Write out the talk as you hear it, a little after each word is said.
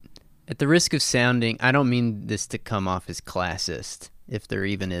At the risk of sounding, I don't mean this to come off as classist, if there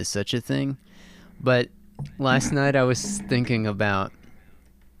even is such a thing, but last night I was thinking about,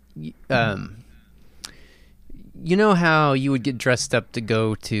 you know how you would get dressed up to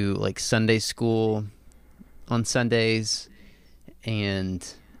go to like Sunday school on Sundays, and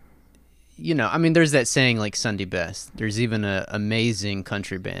I mean, there's that saying like Sunday best. There's even an amazing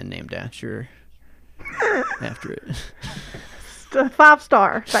country band named after it. A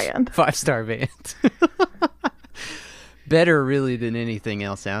 5-star band. 5-star band. Better really than anything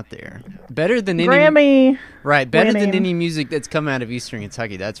else out there. Better than any Grammy. Right, better than winning. any music that's come out of Eastern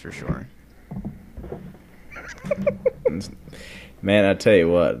Kentucky, that's for sure. Man, I tell you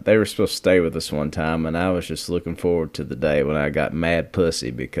what, they were supposed to stay with us one time, and I was just looking forward to the day when I got mad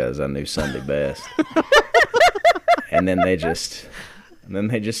pussy because I knew Sunday best. and then they just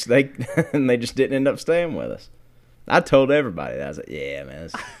didn't end up staying with us. I told everybody that. I was like, yeah, man,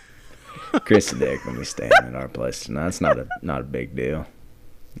 Chris and Dick will be staying at our place tonight. It's not a big deal.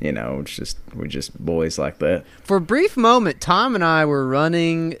 We're just boys like that. For a brief moment, Tom and I were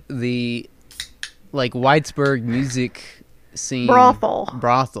running the like Whitesburg music scene.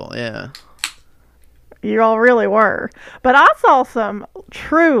 Brothel, yeah. You all really were. But I saw some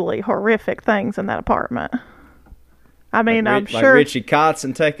truly horrific things in that apartment. I mean, I'm sure. Like Richie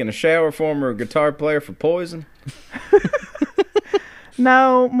Kotzen taking a shower, former guitar player for Poison?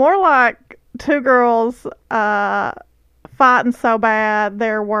 No, more like two girls fighting so bad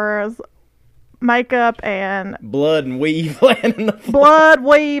there was makeup and blood and weave laying in the floor. Blood,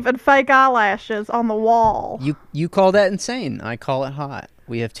 weave, and fake eyelashes on the wall. You call that insane. I call it hot.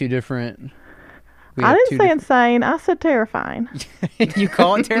 We have two different... I didn't say insane. I said terrifying. You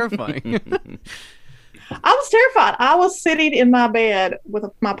call it terrifying. I was terrified. I was sitting in my bed with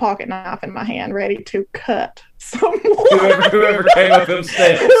my pocket knife in my hand, ready to cut someone. Whoever came up them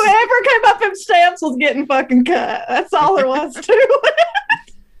steps. Whoever came up them steps was getting fucking cut. That's all there was to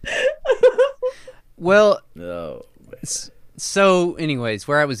it. Well, no. So anyways,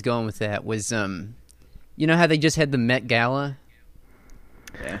 where I was going with that was, you know how they just had the Met Gala?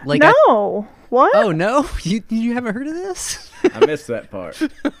 Yeah. Like no. What? Oh, no? You haven't heard of this? I missed that part.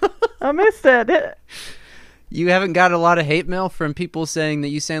 I missed it. You haven't got a lot of hate mail from people saying that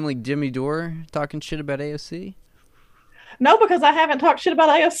you sound like Jimmy Dore talking shit about AOC? No, because I haven't talked shit about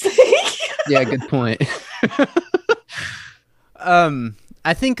AOC. Yeah, good point.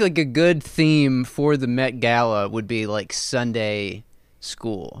 I think like a good theme for the Met Gala would be like Sunday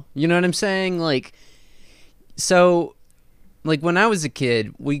school. You know what I'm saying? Like, so, like when I was a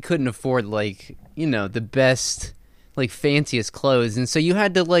kid, we couldn't afford like, the best, like fanciest clothes. And so you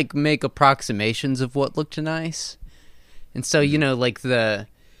had to like make approximations of what looked nice. And so, like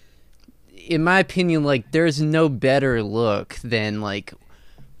in my opinion, like there's no better look than like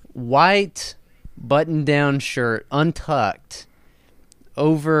white button-down shirt, untucked,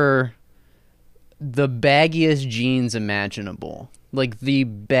 over the baggiest jeans imaginable. Like the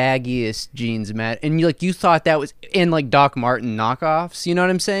baggiest jeans and you thought that was in like Doc Marten knockoffs, you know what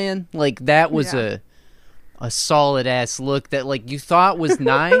I'm saying? Like that was a solid ass look that like you thought was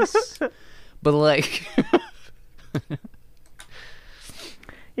nice, but like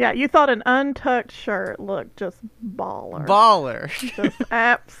yeah, you thought an untucked shirt looked just baller. Just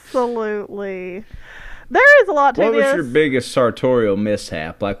absolutely. There is a lot to this. What was your biggest sartorial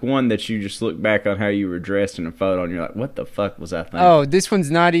mishap? Like one that you just look back on how you were dressed in a photo and you're like, what the fuck was I thinking? Oh, this one's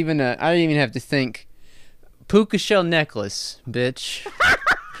not even I didn't even have to think. Puka shell necklace, bitch.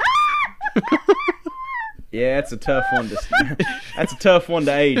 Yeah, that's a tough one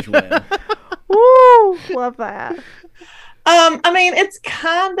to age well. Woo, love that. I mean, it's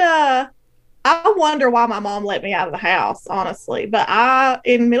kind of... I wonder why my mom let me out of the house, honestly. But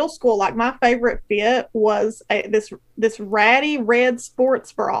in middle school, like my favorite fit was this ratty red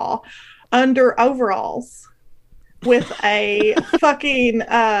sports bra under overalls with a fucking.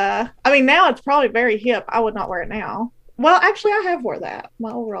 I mean, now it's probably very hip. I would not wear it now. Well, actually, I have wore that.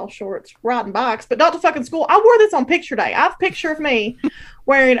 My overall shorts, riding bikes, but not to fucking school. I wore this on picture day. I have a picture of me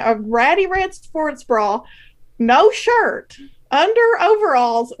wearing a ratty red sports bra, no shirt, under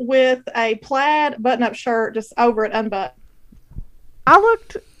overalls with a plaid button-up shirt just over it unbuttoned. I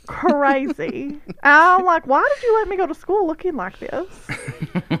looked crazy. I'm like, why did you let me go to school looking like this?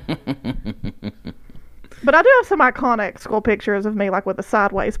 But I do have some iconic school pictures of me, like with a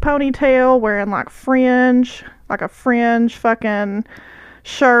sideways ponytail, wearing like a fringe fucking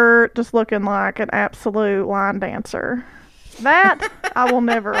shirt, just looking like an absolute line dancer. That I will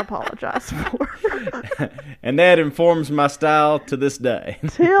never apologize for. And that informs my style to this day.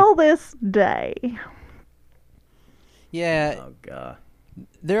 Till this day. Yeah. Oh, God.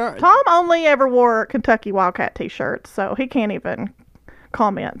 there are Tom only ever wore Kentucky Wildcat t-shirts, so he can't even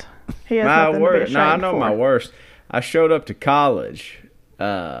comment. He has My nothing to be worst. ashamed No, I know for. my worst. I showed up to college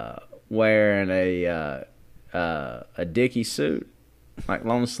wearing a Dickie suit, like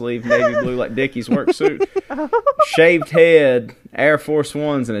long sleeve navy blue, like Dickie's work suit. Shaved head, Air Force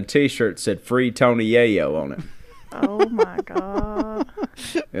Ones, and a T-shirt that said "Free Tony Yayo" on it. Oh my god.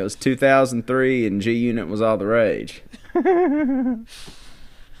 It was 2003, and G Unit was all the rage.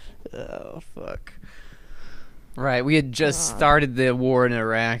 Oh, fuck. Right, we had just started the war in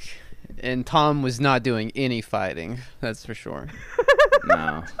Iraq, and Tom was not doing any fighting, that's for sure.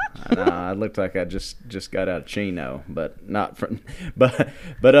 No, I looked like I just got out of Chino, but not from. But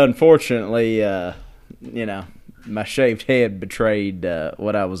unfortunately, my shaved head betrayed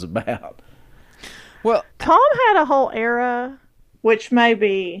what I was about. Well, Tom had a whole era. which may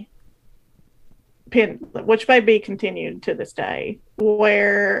be continued to this day,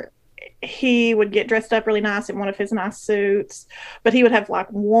 where he would get dressed up really nice in one of his nice suits, but he would have like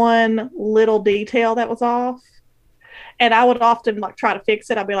one little detail that was off. And I would often like try to fix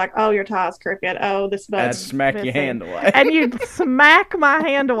it. I'd be like, "Oh, your tie's crooked. Oh, this button." I'd smack your hand away. And you'd smack my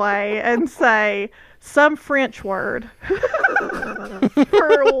hand away and say some French word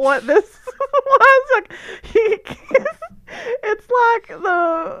for what this was. Like, it's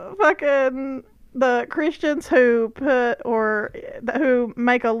like the Christians who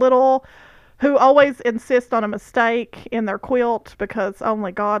make a little, who always insist on a mistake in their quilt because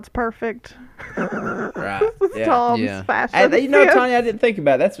only God's perfect. Right. This is Yeah. Tom's Yeah. fashion. Tanya, I didn't think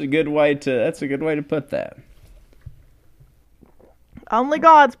about it. That's a good way to put that. Only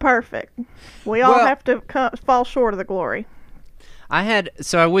God's perfect. We all Well- have to fall short of the glory. I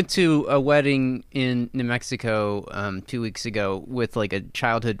went to a wedding in New Mexico 2 weeks ago with like a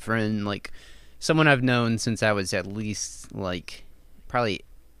childhood friend, like someone I've known since I was at least like probably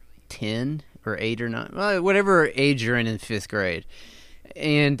 10 or 8 or 9, whatever age you're in 5th grade.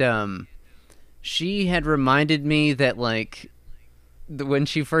 And she had reminded me that like when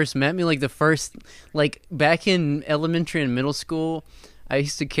she first met me, like the first, like back in elementary and middle school, I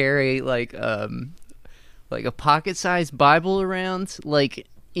used to carry like a pocket-sized Bible around, like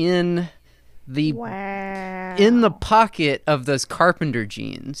in the pocket of those carpenter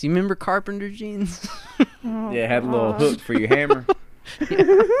jeans. You remember carpenter jeans? Yeah, had a little hook for your hammer.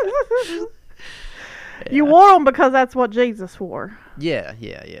 You wore them because that's what Jesus wore. Yeah,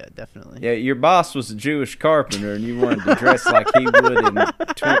 definitely. Yeah, your boss was a Jewish carpenter, and you wanted to dress like he would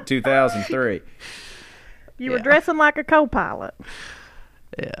in 2003. You were dressing like a co-pilot.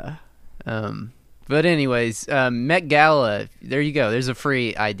 Yeah. But anyways, Met Gala, there you go. There's a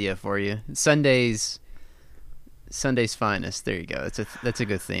free idea for you. Sunday's finest. There you go. That's a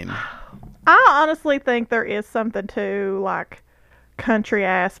good theme. I honestly think there is something to like country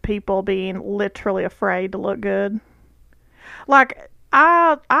ass people being literally afraid to look good. Like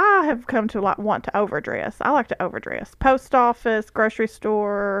I have come to like want to overdress. I like to overdress. Post office, grocery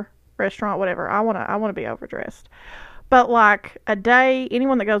store, restaurant, whatever. I want to be overdressed. But like a day,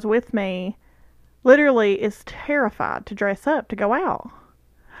 anyone that goes with me literally is terrified to dress up to go out.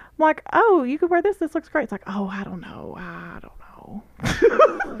 I'm like, "Oh, you could wear this. This looks great." It's like, "Oh, I don't know.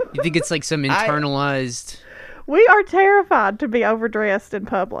 You think it's like some internalized... We are terrified to be overdressed in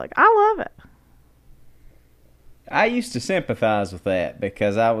public. I love it. I used to sympathize with that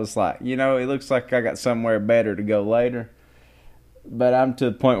because I was like, it looks like I got somewhere better to go later. But I'm to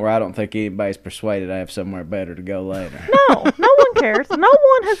the point where I don't think anybody's persuaded I have somewhere better to go later. No one cares. No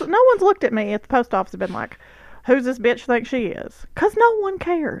one's looked at me at the post office and been like, "Who's this bitch think she is?" Because no one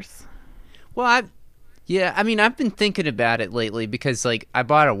cares. Well, I've been thinking about it lately because like I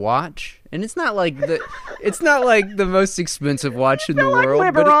bought a watch, and it's not like the most expensive watch in the You're like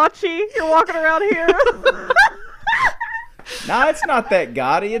world. But Liberace. You're walking around here. No, it's not that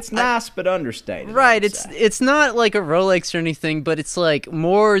gaudy. It's nice but understated. right, it's not like a Rolex or anything, but it's like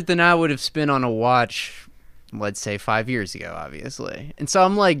more than I would have spent on a watch, let's say 5 years ago, obviously. And so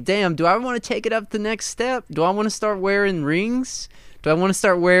I'm like, damn, do I want to take it up the next step? Do I want to start wearing rings? Do I want to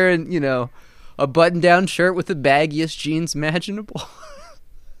start wearing, a button-down shirt with the baggiest jeans imaginable?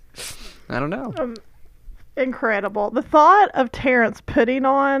 I don't know. Incredible. The thought of Terrence putting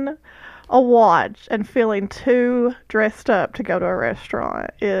on a watch and feeling too dressed up to go to a restaurant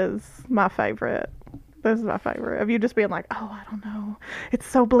is my favorite. This is my favorite. Of you just being like, "Oh, I don't know. It's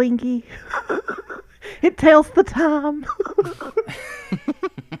so blinky. It tells the time."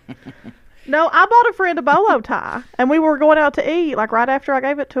 No, I bought a friend a bolo tie, and we were going out to eat, like right after I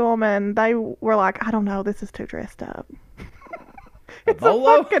gave it to them, and they were like, "I don't know, this is too dressed up." It's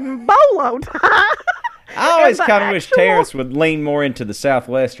bolo? a fucking bolo tie. I always And the kind of wish actual- Terrence would lean more into the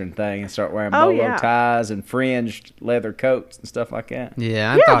Southwestern thing and start wearing Oh, bolo yeah. ties and fringed leather coats and stuff like that.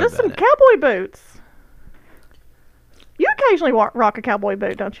 Yeah, I Yeah, thought just about some it. cowboy boots. You occasionally rock a cowboy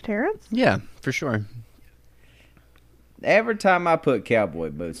boot, don't you, Terrence? Yeah, for sure. Every time I put cowboy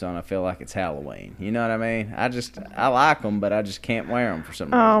boots on, I feel like it's Halloween. You know what I mean? I like them, but I just can't wear them for some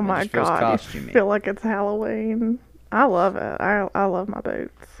reason. Oh It my just feels god, costumey. you feel like it's Halloween. I love it. I love my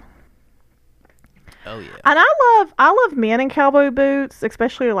boots. Oh yeah. And I love men in cowboy boots,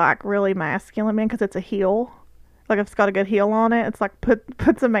 especially like really masculine men, because it's a heel. Like if it's got a good heel on it, it's like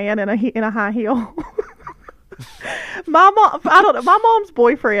puts a man in a high heel. My mom, I don't know. My mom's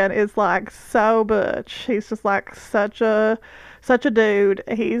boyfriend is like so butch. He's just like such a dude.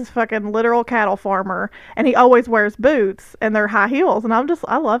 He's fucking literal cattle farmer, and he always wears boots and they're high heels. And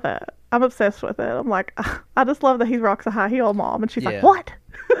I love it. I'm obsessed with it. I'm like, I just love that he rocks a high heel, mom. And she's like, Yeah. what?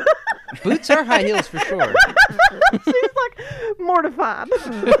 Boots are high heels for sure. She's like mortified.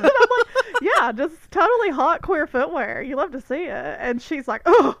 And I'm like, yeah, just totally hot queer footwear. You love to see it. And she's like,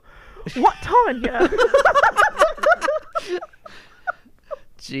 oh, what, Tanya?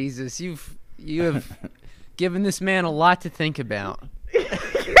 Jesus, you have given this man a lot to think about.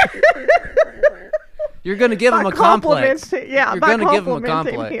 You're gonna give him By a complex. complimenting- Yeah, You're by gonna give him a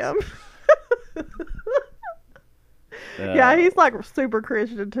complimenting complex. him. Yeah, he's like super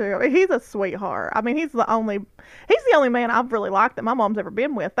Christian too. I mean, he's a sweetheart. I mean, he's the only man I've really liked that my mom's ever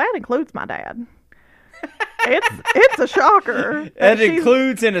been with. That includes my dad. It's a shocker. That she's-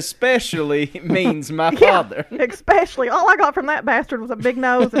 includes and especially means my Yeah, father. especially all I got from that bastard was a big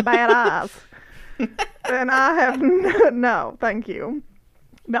nose and bad eyes. And I have no, thank you.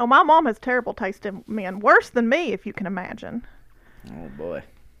 No, my mom has terrible taste in men, worse than me, if you can imagine. Oh boy.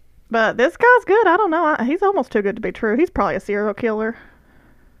 But this guy's good. I don't know. He's almost too good to be true. He's probably a serial killer.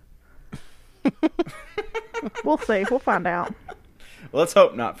 We'll see. We'll find out. Let's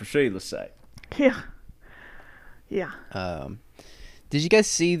hope not, for Sheila's sake. Yeah. Yeah. Did you guys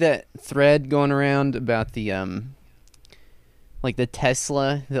see that thread going around about the like the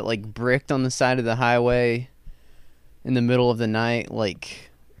Tesla that like bricked on the side of the highway in the middle of the night?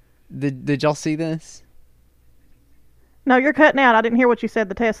 Like, did y'all see this? No, you're cutting out. I didn't hear what you said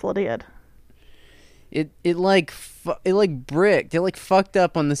the Tesla did. It like bricked. It like fucked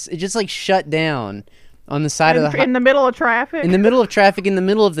up on this. It just like shut down on the side of the In the middle of traffic? in the middle of traffic in the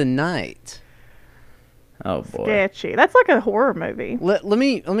middle of the night. Oh boy. Sketchy. That's like a horror movie. Let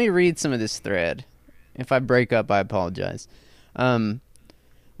me read some of this thread. If I break up, I apologize. On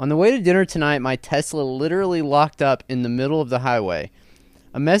the way to dinner tonight, my Tesla literally locked up in the middle of the highway.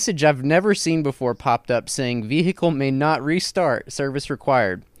 A message I've never seen before popped up saying vehicle may not restart, service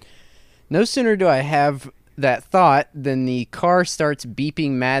required. No sooner do I have that thought than the car starts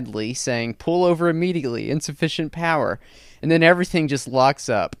beeping madly, saying pull over immediately, insufficient power, and then everything just locks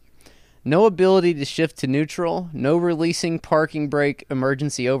up. No ability to shift to neutral, no releasing parking brake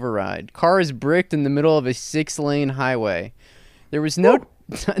emergency override. Car is bricked in the middle of a 6-lane highway. There was no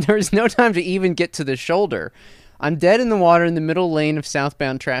time to even get to the shoulder. I'm dead in the water in the middle lane of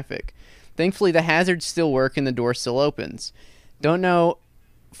southbound traffic. Thankfully, the hazards still work and the door still opens. Don't know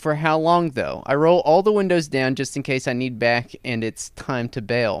for how long, though. I roll all the windows down just in case I need back and it's time to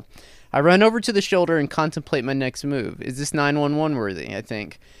bail. I run over to the shoulder and contemplate my next move. Is this 911 worthy, I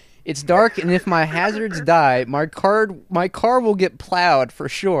think. It's dark, and if my hazards die, my car will get plowed for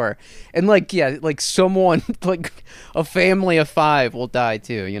sure. And someone, like a family of 5 will die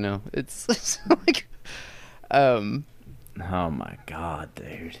too, you know. It's like Oh my god,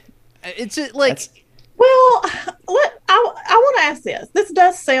 dude. it's like That's, Well, I want to ask this. This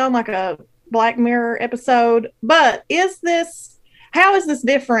does sound like a Black Mirror episode, but how is this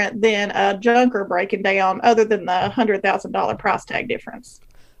different than a junker breaking down other than the $100,000 price tag difference?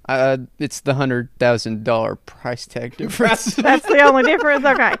 it's the $100,000 price tag difference. That's the only difference?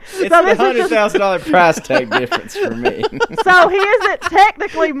 Okay. it's So the this is just $100,000 price tag difference for me. So he isn't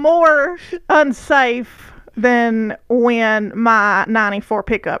technically more unsafe than when my 94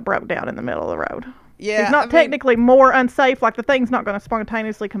 pickup broke down in the middle of the road. Yeah, He's not technically more unsafe, like the thing's not going to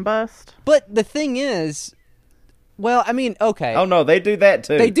spontaneously combust. But the thing is, well, I mean, okay, Oh no, they do that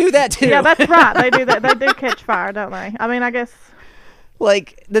too. they do that too. Yeah, that's right. They do that. They do catch fire, don't they? I mean, I guess.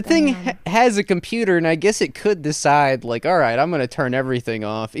 Like, the thing has a computer, and I guess it could decide, like, all right, I'm going to turn everything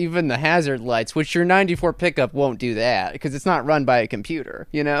off, even the hazard lights, which your 94 pickup won't do that, because it's not run by a computer,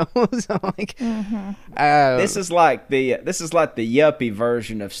 you know? So, like, This is like the yuppie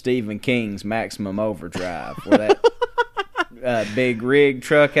version of Stephen King's Maximum Overdrive, where that big rig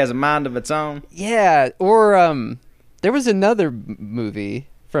truck has a mind of its own. yeah, or, there was another movie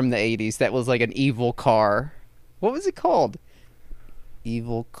from the 80s that was like an evil car. What was it called?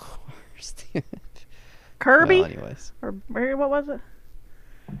 Evil cars. Kirby? Well, anyways. Or what was it?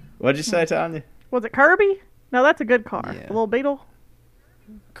 What'd you say, Tanya? Was it Kirby? No, that's a good car. Yeah. The little Beetle.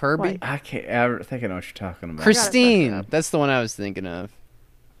 Kirby? Wait. I can't. I think I know what you're talking about. Christine. That's the one I was thinking of.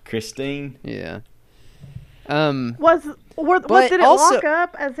 Christine. Yeah. Did it also- lock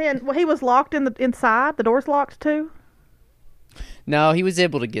up? As in, he was locked inside. The door's locked too. No, he was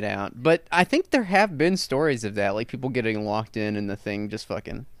able to get out. But I think there have been stories of that, like people getting locked in and the thing just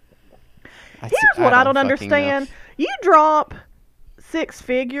fucking. Here's what I don't fucking know. understand. You drop 6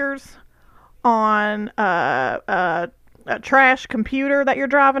 figures on a trash computer that you're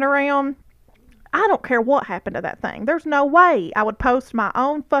driving around. I don't care what happened to that thing. There's no way I would post my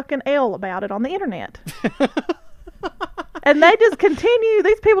own fucking L about it on the internet. And these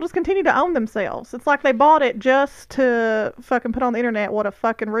people just continue to own themselves. It's like they bought it just to fucking put on the internet what a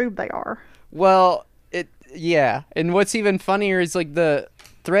fucking rube they are. Well, yeah. And what's even funnier is like the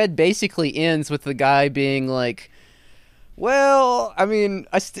thread basically ends with the guy being like, well, I mean,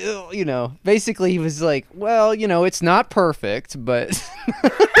 I still, basically he was like, well, it's not perfect, but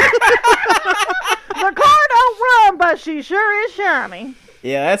The car don't run, but she sure is shiny.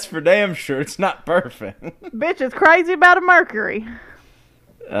 Yeah, that's for damn sure. It's not perfect. Bitch is crazy about a Mercury.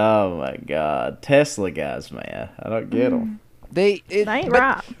 Oh my God, Tesla guys, man, I don't get them. They ain't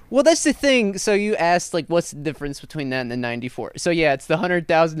right. Well, that's the thing. So you asked, like, what's the difference between that and the 94? So yeah, it's the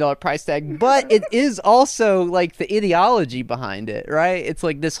 $100,000 price tag, but it is also like the ideology behind it, right? It's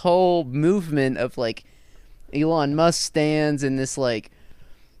like this whole movement of like Elon Musk stands and this like,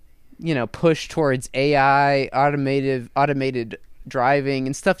 push towards AI, automated driving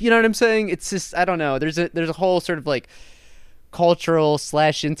and stuff. You know what I'm saying? It's just, I don't know. There's a whole sort of like cultural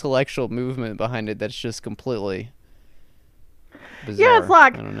 / intellectual movement behind it that's just completely bizarre. Yeah, it's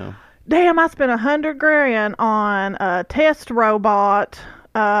like, I don't know. Damn, I spent $100,000 on a test robot,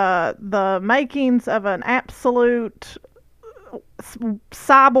 the makings of an absolute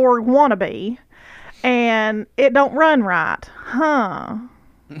cyborg wannabe, and it don't run right. Huh.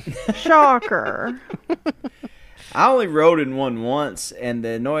 Shocker. I only rode in one once, and the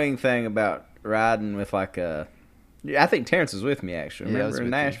annoying thing about riding with like I think Terrence was with me actually. Yeah, I was Remember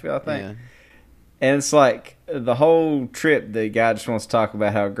in with you. Nashville, I think. Yeah. And it's like the whole trip, the guy just wants to talk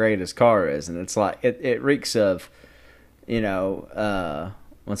about how great his car is, and it's like it reeks of,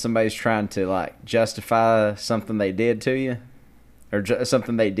 when somebody's trying to like justify something they did to you, or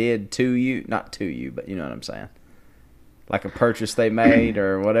something they did to you, not to you, but you know what I'm saying, like a purchase they made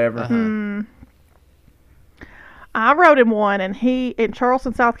or whatever. Uh-huh. I rode in one, and in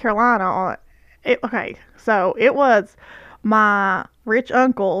Charleston, South Carolina. So it was my rich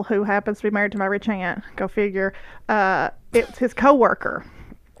uncle, who happens to be married to my rich aunt. Go figure. It's his coworker.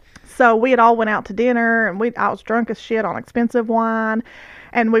 So we had all went out to dinner, and I was drunk as shit on expensive wine,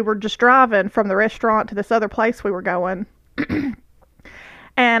 and we were just driving from the restaurant to this other place we were going.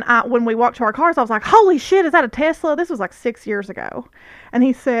 And when we walked to our cars, I was like, holy shit, is that a Tesla? This was like 6 years ago. And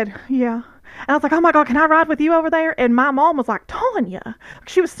he said, yeah. And I was like, oh my God, can I ride with you over there? And my mom was like, Tanya.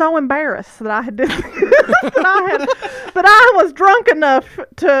 She was so embarrassed that I had that I was drunk enough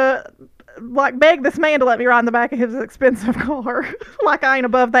to like beg this man to let me ride in the back of his expensive car. Like I ain't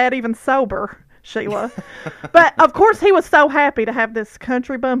above that even sober, Sheila. But of course he was so happy to have this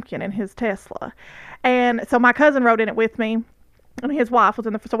country bumpkin in his Tesla. And so my cousin rode in it with me. And his wife was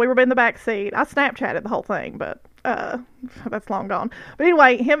so we were in the back seat. I Snapchatted the whole thing, but that's long gone. But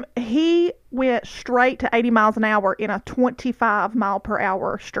anyway, he went straight to 80 miles an hour in a 25 mile per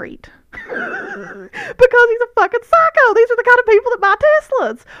hour street. Because he's a fucking psycho. These are the kind of people that buy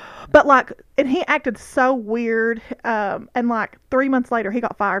Teslas. But and he acted so weird. And 3 months later, he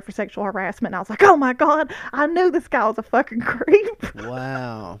got fired for sexual harassment. And I was like, oh my God, I knew this guy was a fucking creep.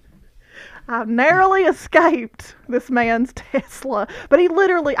 Wow. I narrowly escaped this man's Tesla. But he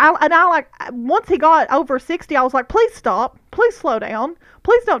literally, once he got over 60, I was like, please stop. Please slow down.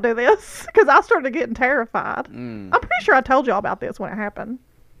 Please don't do this. Because I started getting terrified. I'm pretty sure I told y'all about this when it happened.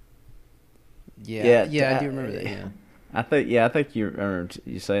 Yeah, I do remember that, yeah. I think you remember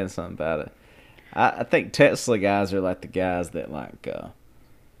you saying something about it. I think Tesla guys are like the guys that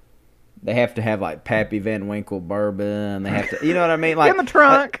they have to have like Pappy Van Winkle bourbon. They have to, you know what I mean? Like in the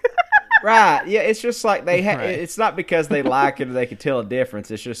trunk. Right. Yeah, it's just like Right. it's not because they like it or they can tell a difference.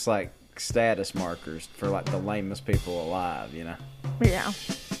 It's just like status markers for like the lamest people alive, you know? Yeah.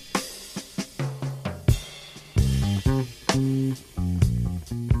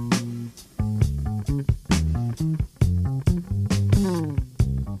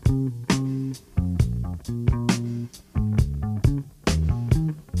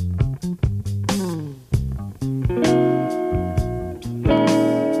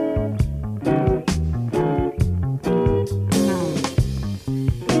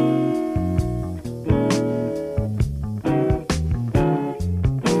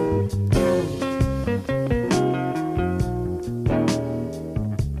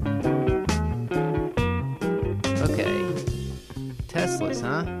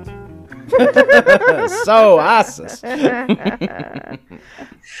 So ISIS.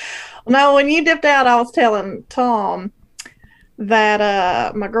 No, when you dipped out, I was telling Tom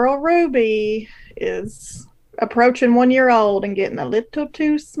that my girl Ruby is approaching 1 year old and getting a little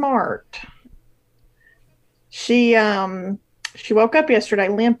too smart. She woke up yesterday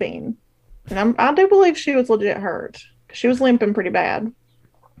limping, and I do believe she was legit hurt. She was limping pretty bad,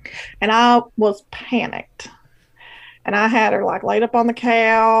 and I was panicked. And I had her like laid up on the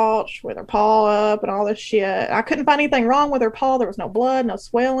couch with her paw up and all this shit. I couldn't find anything wrong with her paw. There was no blood, no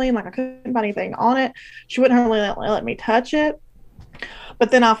swelling. Like I couldn't find anything on it. She wouldn't really let me touch it. But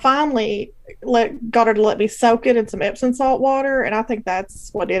then I finally got her to let me soak it in some Epsom salt water, and I think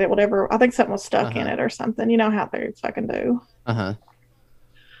that's what did it. Whatever, I think something was stuck in it or something. You know how they fucking do.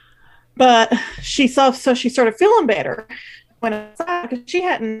 But she started feeling better. Went outside because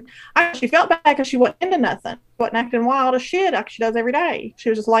she felt bad because she wasn't into nothing, wasn't acting wild as shit like she does every day. She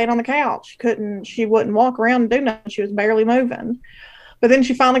was just laying on the couch. She wouldn't walk around and do nothing. She was barely moving. But then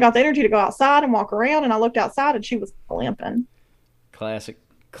she finally got the energy to go outside and walk around, and I looked outside and she was limping. Classic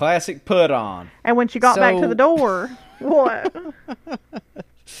put on. And when she got back to the door, what?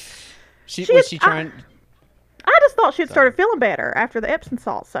 Was she trying? I just thought she had started feeling better after the Epsom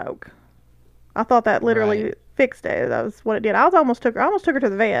salt soak. I thought that literally fixed it. That was what it did. I almost took her to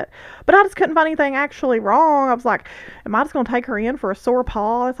the vet, but I just couldn't find anything actually wrong. I was like, am I just going to take her in for a sore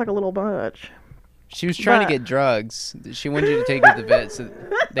paw? It's like a little much. She was trying to get drugs. She wanted you to take her to the vet so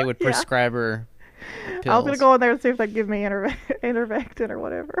they would prescribe her pills. I was going to go in there and see if they'd give me Intervectin or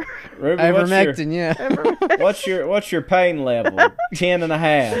whatever. Ruby, Ivermectin, yeah. What's your pain level?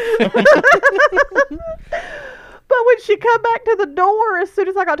 10.5. But when she come back to the door, as soon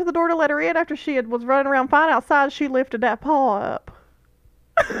as I got to the door to let her in, after she was running around fine outside, she lifted that paw up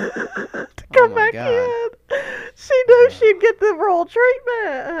to come back in. She knew she'd get the royal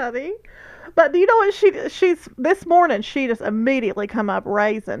treatment, honey. But you know what? She's this morning she just immediately come up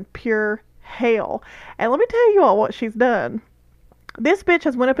raising pure hell. And let me tell you all what she's done. This bitch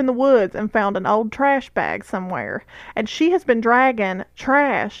has went up in the woods and found an old trash bag somewhere, and she has been dragging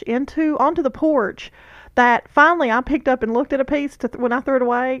trash onto the porch. That finally I picked up and looked at a piece when I threw it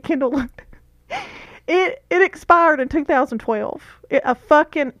away. Kendall looked. It expired in 2012. A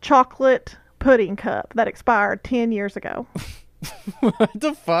fucking chocolate pudding cup that expired 10 years ago. What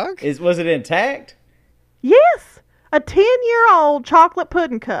the fuck? Was it intact? Yes. A 10-year-old chocolate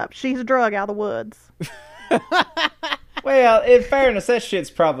pudding cup she's drug out of the woods. Well, in fairness, that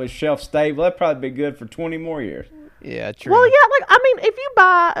shit's probably shelf stable. That'd probably be good for 20 more years. Yeah, true. Well, yeah, like, I mean, if you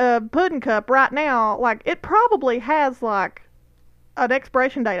buy a pudding cup right now, like, it probably has, like, an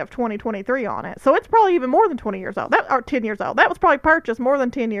expiration date of 2023 on it. So it's probably even more than 20 years old. Or 10 years old. That was probably purchased more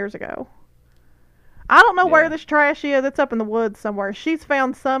than 10 years ago. I don't know where this trash is. It's up in the woods somewhere. She's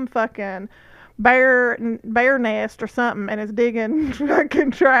found some fucking bear nest or something and is digging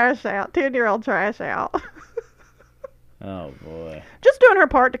fucking trash out. 10-year-old trash out. Oh, boy. Just doing her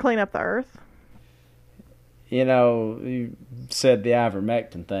part to clean up the earth. You know, you said the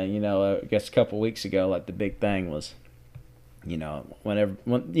ivermectin thing. You know, I guess a couple of weeks ago, like the big thing was, you know, when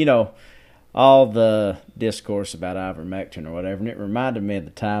all the discourse about ivermectin or whatever, and it reminded me of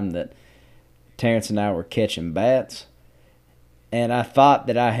the time that Terrence and I were catching bats, and I thought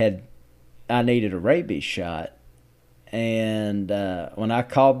that I needed a rabies shot, and when I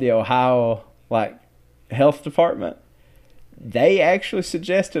called the Ohio health department, they actually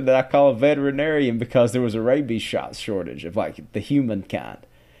suggested that I call a veterinarian because there was a rabies shot shortage of the human kind.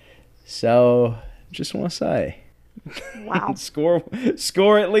 So, just want to say, wow,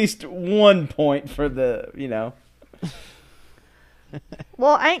 score at least 1 point for the, you know.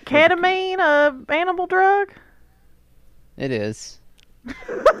 Well, ain't ketamine a animal drug? It is.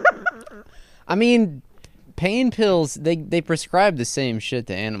 I mean, pain pills, they prescribe the same shit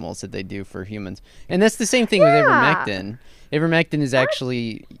to animals that they do for humans. And that's the same thing with ivermectin. Ivermectin is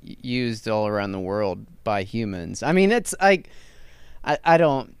actually used all around the world by humans. I mean, it's like, I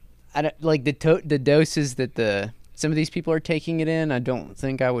don't like the doses that some of these people are taking it in. I don't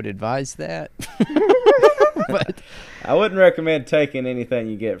think I would advise that. But I wouldn't recommend taking anything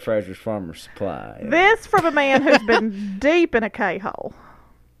you get at Fraser's Farmer Supply. This from a man who's been deep in a K-hole.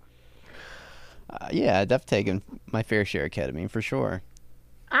 Yeah, I've taken my fair share of ketamine for sure.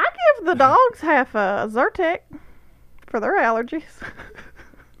 I give the dogs half a Zyrtec for their allergies.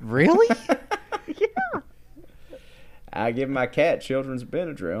 Really? Yeah. I give my cat children's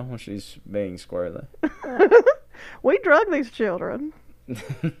Benadryl when she's being squirrely. We drug these children.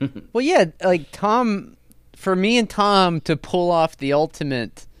 Well, yeah, like for me and Tom to pull off the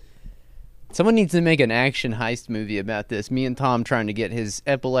ultimate, someone needs to make an action heist movie about this. Me and Tom trying to get his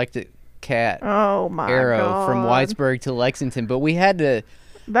epileptic cat, Oh my Arrow, god. from Whitesburg to Lexington, but we had to.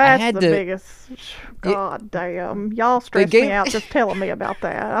 That's had the to- biggest. God damn. Y'all stress gave- me out just telling me about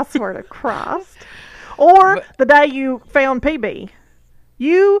that. I swear to Christ. Or But- the day you found PB.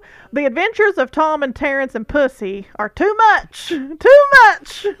 The adventures of Tom and Terrence and Pussy are too much. Too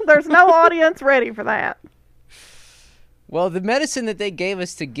much. There's no audience ready for that. Well, the medicine that they gave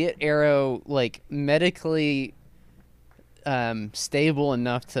us to get Arrow like medically stable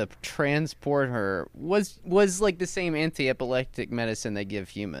enough to transport her was like the same anti-epileptic medicine they give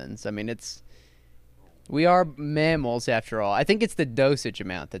humans. I mean, we are mammals after all. I think it's the dosage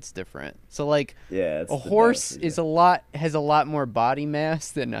amount that's different. So like Yeah, it's a the horse dosage. has a lot more body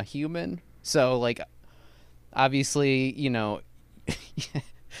mass than a human. So like obviously,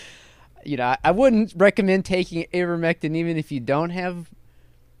 I wouldn't recommend taking ivermectin even if you don't have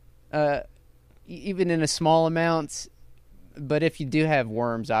even in a small amount. But if you do have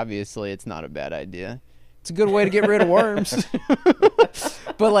worms, obviously it's not a bad idea. It's a good way to get rid of worms.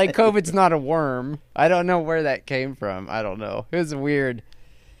 But like COVID's not a worm. I don't know where that came from. I don't know. It was weird.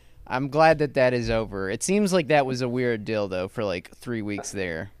 I'm glad that is over. It seems like that was a weird deal though for like 3 weeks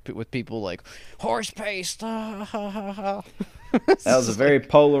there with people like horse paste. Ha, ha, ha, ha. That was a very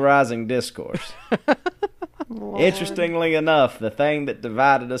polarizing discourse. Lord. Interestingly enough, the thing that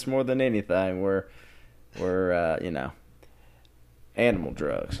divided us more than anything were animal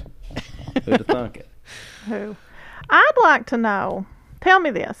drugs. Who'd have thunk it? Who? I'd like to know. Tell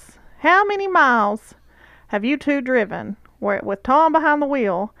me this. How many miles have you two driven with Tom behind the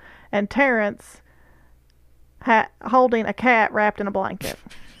wheel and Terrence holding a cat wrapped in a blanket?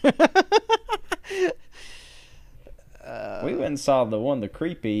 We went and saw the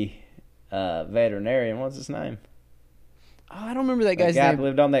creepy veterinarian. What's his name? Oh, I don't remember that The guy's guy name. that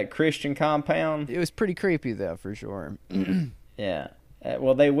lived on that Christian compound. It was pretty creepy though, for sure. Yeah.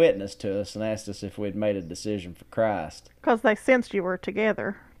 Well, they witnessed to us and asked us if we'd made a decision for Christ. Because they sensed you were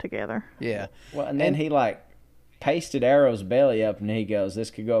together. Yeah. Well, and then he like pasted Arrow's belly up, and he goes,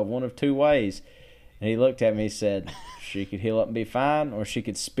 "This could go one of two ways." And he looked at me and said, "She could heal up and be fine, or she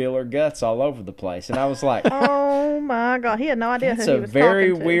could spill her guts all over the place." And I was like, Oh my God. He had no idea "That's who he a was very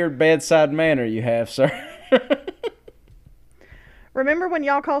talking to. weird bedside manner you have, sir." Remember when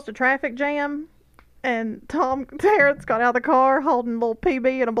y'all caused a traffic jam? And Terrence got out of the car holding little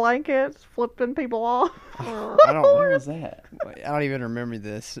PB in a blanket, flipping people off. I When don't. was that? I don't even remember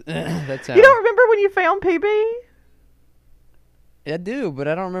this. That's You don't remember when you found PB? I do, but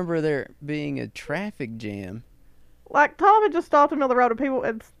I don't remember there being a traffic jam. Like Tom had just stopped in the middle of the road, and people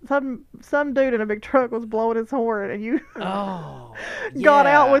and some dude in a big truck was blowing his horn, and you Oh, got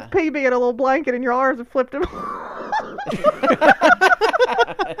out yeah. with PB in a little blanket in your arms and flipped him.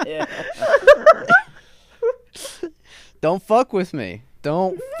 Yeah. Don't fuck with me.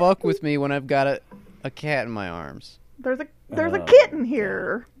 Don't fuck with me when I've got a cat in my arms. There's a Oh, kitten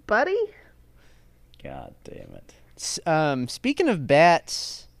here, buddy. God damn it. Speaking of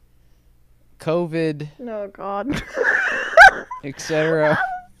bats, COVID, Oh God. etc.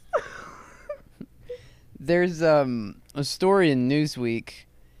 There's a story in Newsweek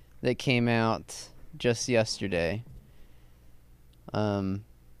that came out just yesterday. The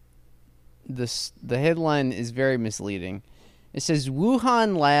headline is very misleading. It says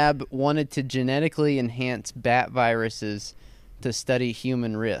Wuhan lab wanted to genetically enhance bat viruses to study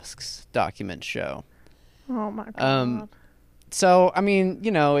human risks, documents show. Oh my God. So, I mean,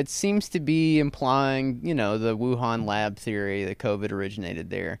 it seems to be implying, the Wuhan lab theory that COVID originated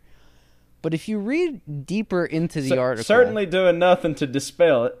there. But if you read deeper into the article... Certainly doing nothing to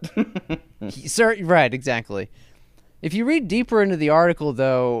dispel it. Right, exactly. If you read deeper into the article,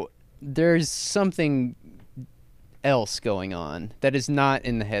 though, there's something else going on that is not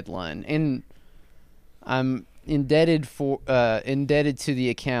in the headline. And I'm indebted to the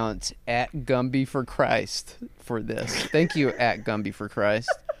account at Gumby for Christ for this. Thank you, at Gumby for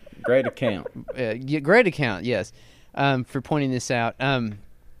Christ. Great account. Great account, yes, for pointing this out.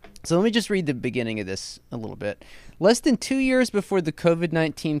 So let me just read the beginning of this a little bit. Less than 2 years before the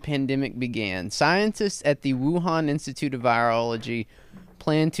COVID-19 pandemic began, scientists at the Wuhan Institute of Virology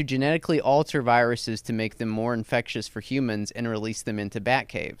planned to genetically alter viruses to make them more infectious for humans and release them into bat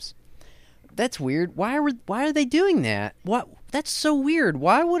caves. That's weird. Why are they doing that? What? That's so weird.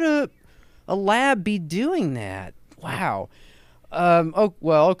 Why would a lab be doing that? Wow.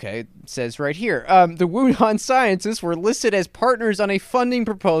 Okay. It says right here. The Wuhan scientists were listed as partners on a funding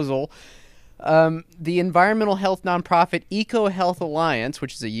proposal. The environmental health nonprofit EcoHealth Alliance,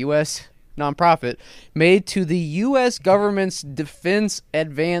 which is a U.S. nonprofit, made to the U.S. government's Defense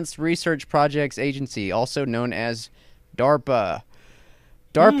Advanced Research Projects Agency, also known as DARPA.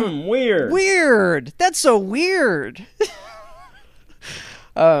 DARPA. Weird. Weird. That's so weird.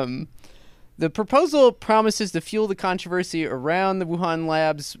 The proposal promises to fuel the controversy around the Wuhan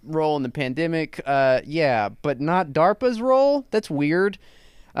lab's role in the pandemic. Yeah, but not DARPA's role? That's weird.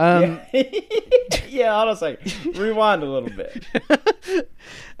 Yeah, hold on a second. Rewind a little bit.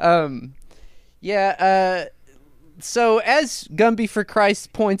 So as Gumby for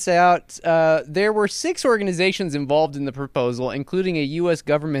Christ points out, there were 6 organizations involved in the proposal, including a U.S.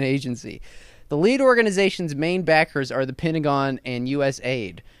 government agency. The lead organization's main backers are the Pentagon and U.S.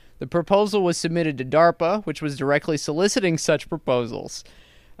 aid. The proposal was submitted to DARPA, which was directly soliciting such proposals.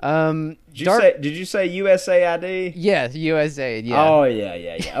 Did you say USAID? Yeah, U.S. aid. Yeah. Oh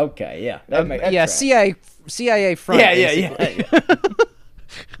yeah. Okay, yeah. That yeah, tracks. CIA front. Yeah.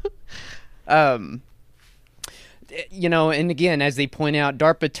 And again, as they point out,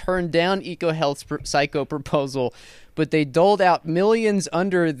 DARPA turned down EcoHealth's psycho proposal, but they doled out millions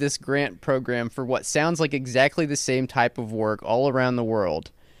under this grant program for what sounds like exactly the same type of work all around the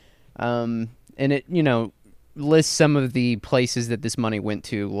world. And it, lists some of the places that this money went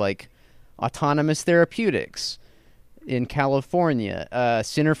to, like Autonomous Therapeutics in California,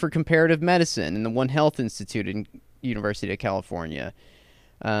 Center for Comparative Medicine and the One Health Institute in University of California,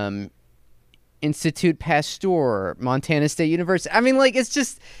 Institute Pasteur, Montana State University. I mean, like, it's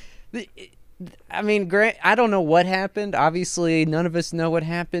just... Grant, I don't know what happened. Obviously, none of us know what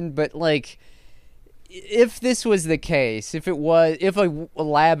happened, but, like... If this was the case, if a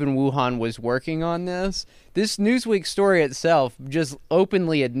lab in Wuhan was working on this Newsweek story itself just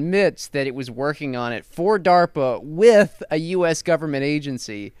openly admits that it was working on it for DARPA with a U.S. government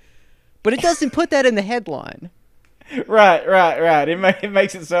agency, but it doesn't put that in the headline. Right. It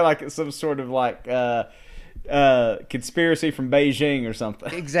makes it sound like it's some sort of like conspiracy from Beijing or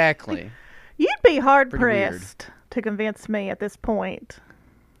something. Exactly. You'd be hard-pressed to convince me at this point.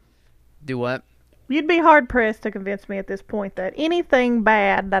 Do what? You'd be hard-pressed to convince me at this point that anything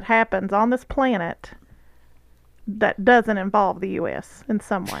bad that happens on this planet that doesn't involve the U.S. in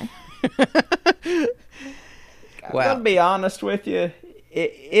some way. Well, I'll be honest with you.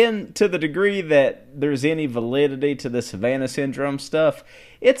 To the degree that there's any validity to the Savannah Syndrome stuff,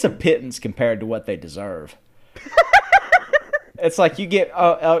 it's a pittance compared to what they deserve. It's like you get,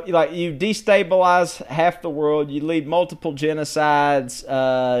 you destabilize half the world, you lead multiple genocides,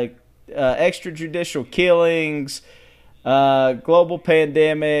 extrajudicial killings, global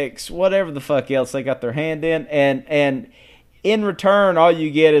pandemics, whatever the fuck else they got their hand in, and in return, all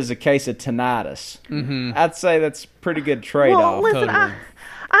you get is a case of tinnitus. Mm-hmm. I'd say that's a pretty good trade-off. Well, listen,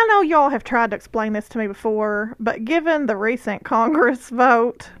 I know y'all have tried to explain this to me before, but given the recent Congress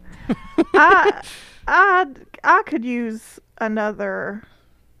vote, I could use another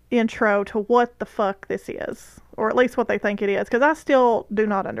intro to what the fuck this is. Or at least what they think it is, because I still do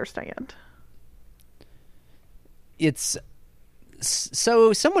not understand.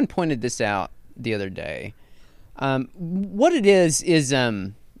 So someone pointed this out the other day. What it is there's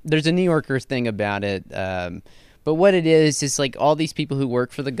a New Yorker thing about it, but what it is like all these people who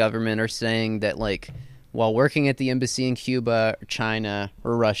work for the government are saying that, like, while working at the embassy in Cuba or China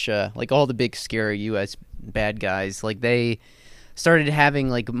or Russia, like all the big scary U.S. bad guys, like they started having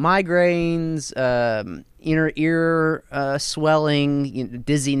like migraines, inner ear swelling,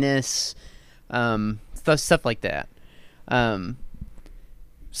 dizziness, stuff like that.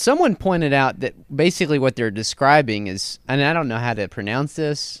 Someone pointed out that basically what they're describing is, and I don't know how to pronounce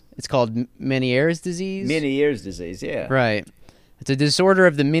this, it's called Meniere's disease. Meniere's disease, yeah. Right. It's a disorder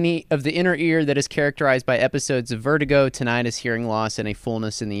of the inner ear that is characterized by episodes of vertigo, tinnitus, hearing loss, and a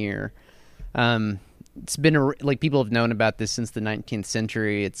fullness in the ear. It's been people have known about this since the 19th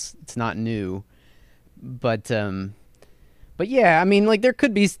century. It's not new, but yeah, I mean, like there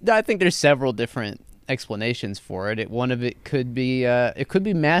could be. I think there's several different explanations for it. One of it could be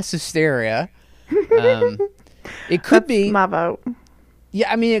mass hysteria. It could be my vote.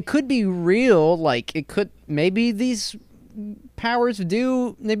 Yeah, I mean, it could be real. Like it could maybe these powers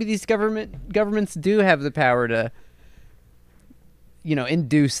do. Maybe these governments do have the power to,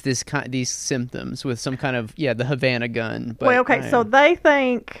 induce these symptoms with some kind of, the Havana gun. But so they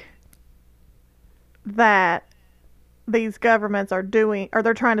think that these governments are doing, or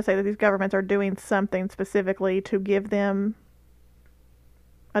they're trying to say that these governments are doing something specifically to give them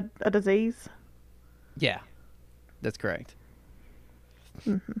a disease? Yeah, that's correct.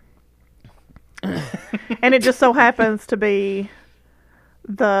 Mm-hmm. And it just so happens to be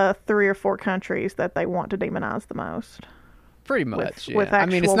the 3 or 4 countries that they want to demonize the most. Pretty much, with actual I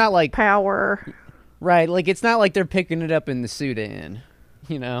mean, it's not like power. Right, like it's not like they're picking it up in the Sudan,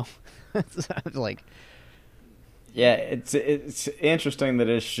 It's like Yeah, it's interesting that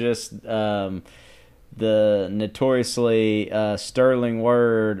it's just the notoriously sterling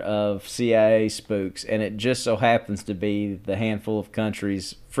word of CIA spooks, and it just so happens to be the handful of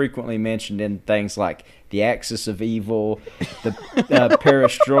countries frequently mentioned in things like the Axis of Evil, the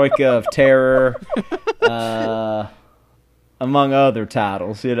Perestroika of Terror, among other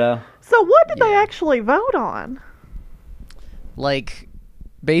titles, you know? So what did they actually vote on? Like,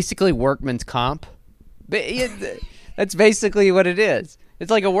 basically workman's comp. That's basically what it is.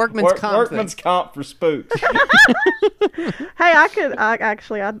 It's like a workman's comp. Workman's comp for spooks. Hey, I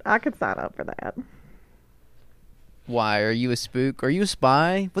could sign up for that. Why? Are you a spook? Are you a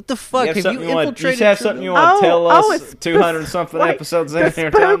spy? What the fuck? You Have you infiltrated? you have something you want to tell us? it's 200 something wait, episodes in does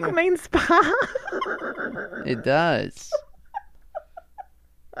here. spook means spy? It does.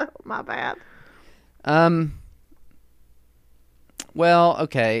 Oh, my bad. Well,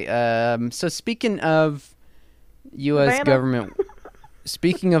 okay. So speaking of U.S. Havana? government,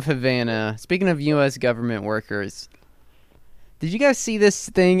 speaking of Havana, speaking of U.S. government workers, did you guys see this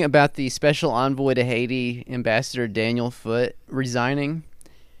thing about the special envoy to Haiti, Ambassador Daniel Foote, resigning?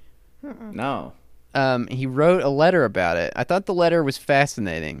 No. He wrote a letter about it. I thought the letter was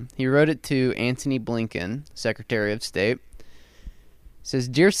fascinating. He wrote it to Antony Blinken, Secretary of State. It says,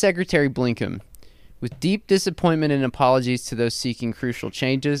 "Dear Secretary Blinken, with deep disappointment and apologies to those seeking crucial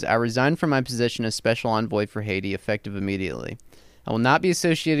changes, I resign from my position as Special Envoy for Haiti, effective immediately. I will not be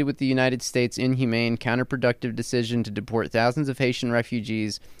associated with the United States' inhumane, counterproductive decision to deport thousands of Haitian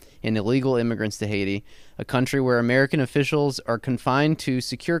refugees and illegal immigrants to Haiti, a country where American officials are confined to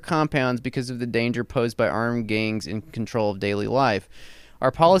secure compounds because of the danger posed by armed gangs in control of daily life.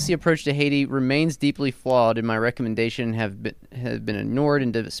 Our policy approach to Haiti remains deeply flawed, and my recommendation have been ignored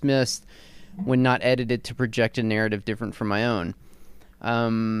and dismissed when not edited to project a narrative different from my own."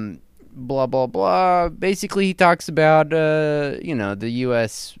 Blah, blah, blah. Basically, he talks about, the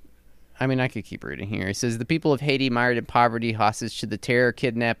U.S. I mean, I could keep reading here. He says, "The people of Haiti, mired in poverty, hostage to the terror,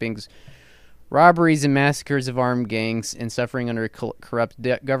 kidnappings, robberies, and massacres of armed gangs, and suffering under a corrupt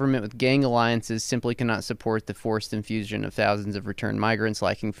government with gang alliances, simply cannot support the forced infusion of thousands of returned migrants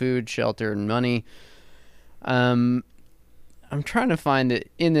lacking food, shelter, and money." I'm trying to find it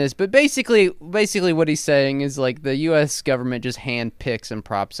in this, but basically what he's saying is like the U.S. government just handpicks and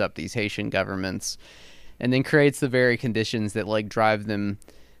props up these Haitian governments, and then creates the very conditions that like drive them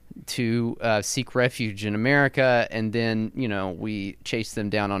to seek refuge in America, and then we chase them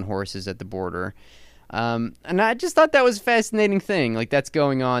down on horses at the border. And I just thought that was a fascinating thing. Like that's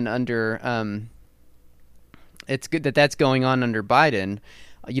going on under. It's good that that's going on under Biden.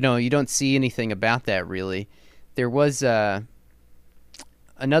 You don't see anything about that really. There was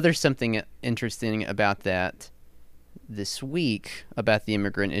another something interesting about that this week about the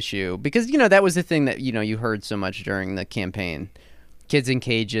immigrant issue, because that was the thing that you heard so much during the campaign, kids in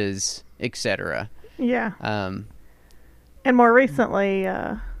cages, etc. Yeah. And more recently,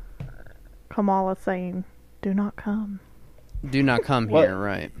 Kamala saying, "Do not come. Do not come here."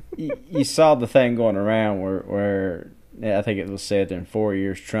 Right. You saw the thing going around where I think it was said that in 4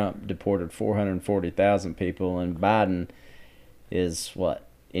 years Trump deported 440,000 people, and Biden is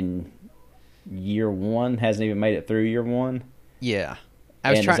in year one, hasn't even made it through year one. Yeah.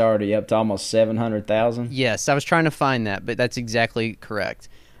 Is already up to almost 700,000. Yes, I was trying to find that, but that's exactly correct.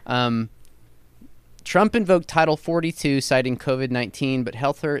 Trump invoked Title 42 citing COVID-19, but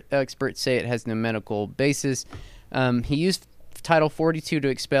health experts say it has no medical basis. He used Title 42 to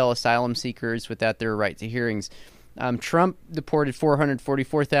expel asylum seekers without their right to hearings. Trump deported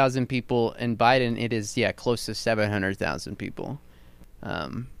 444,000 people, and Biden, it is, close to 700,000 people.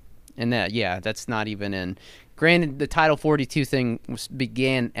 And that's not even in. Granted, the Title 42 thing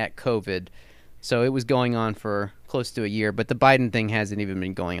began at COVID, so it was going on for close to a year, but the Biden thing hasn't even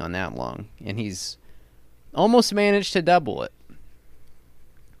been going on that long, and he's almost managed to double it.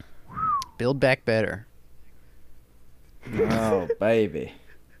 Build back better. Oh, baby.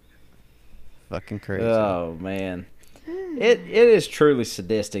 Fucking crazy. Oh, man. It is truly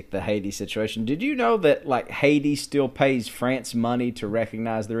sadistic, the Haiti situation. Did you know that Haiti still pays France money to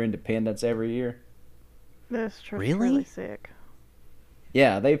recognize their independence every year? That's Really? really sick.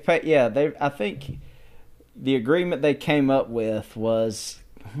 Yeah, they pay. Yeah, I think the agreement they came up with was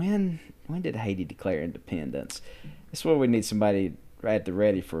when did Haiti declare independence? That's where we need somebody right at the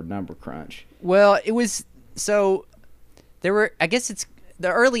ready for a number crunch. Well, it was so there were. I guess it's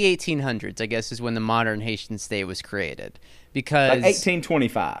the early 1800s. I guess is when the modern Haitian state was created. Because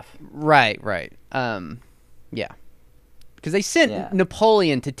 1825. Right. Yeah. Because they sent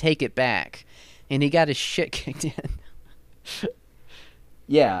Napoleon to take it back, and he got his shit kicked in.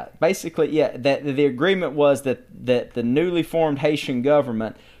 Yeah, basically, yeah. That the agreement was that the newly formed Haitian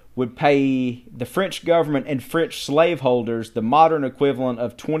government would pay the French government and French slaveholders the modern equivalent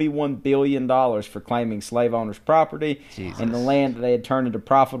of $21 billion for claiming slave owners' property and the land that they had turned into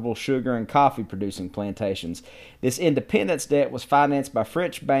profitable sugar and coffee producing plantations. This independence debt was financed by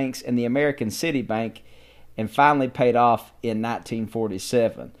French banks and the American City Bank and finally paid off in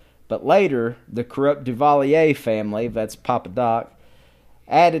 1947. But later, the corrupt Duvalier family, that's Papa Doc,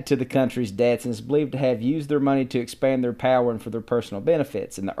 added to the country's debts and is believed to have used their money to expand their power and for their personal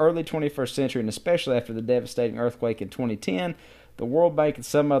benefits. In the early 21st century, and especially after the devastating earthquake in 2010, the World Bank and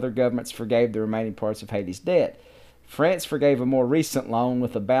some other governments forgave the remaining parts of Haiti's debt. France forgave a more recent loan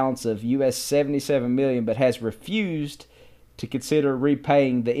with a balance of US $77 million, but has refused to consider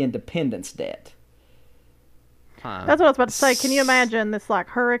repaying the independence debt. Huh. That's what I was about to say. Can you imagine this like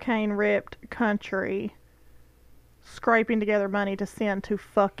hurricane-ripped country scraping together money to send to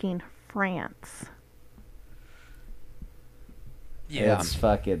fucking France? Yeah. It's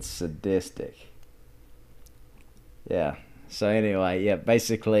fucking sadistic. Yeah. So anyway, yeah,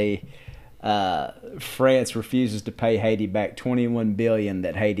 basically, France refuses to pay Haiti back $21 billion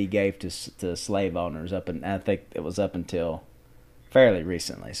that Haiti gave to slave owners I think it was up until fairly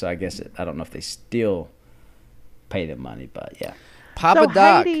recently. So I guess I don't know if they still pay them money, but yeah. Papa So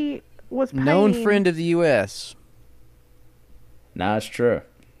Doc, Haiti was paying, known friend of the U.S. No, it's true.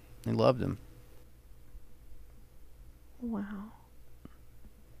 They loved him. Wow.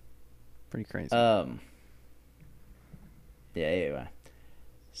 Pretty crazy. Yeah. Anyway,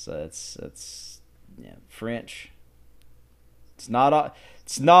 so it's yeah, French. It's not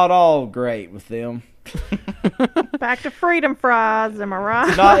all great with them. Back to freedom fries, am I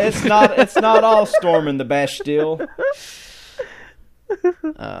right? It's not all storming the Bastille.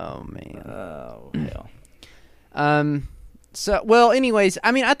 Oh man. Oh hell. So, well, anyways,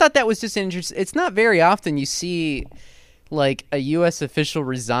 I mean, I thought that was just interesting. It's not very often you see, like, a U.S. official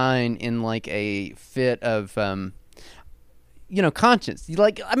resign in, like, a fit of, conscience.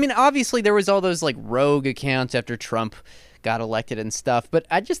 Like, I mean, obviously there was all those, like, rogue accounts after Trump got elected and stuff, but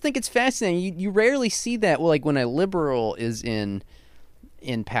I just think it's fascinating. You rarely see that, like, when a liberal is in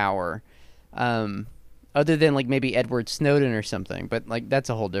power. Other than, like, maybe Edward Snowden or something. But, like, that's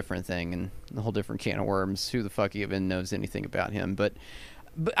a whole different thing and a whole different can of worms. Who the fuck even knows anything about him? But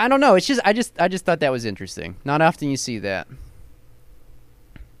I don't know. It's just I just thought that was interesting. Not often you see that.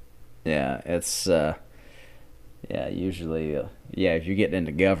 Yeah, it's usually if you're getting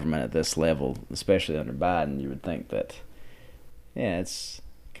into government at this level, especially under Biden, you would think that it's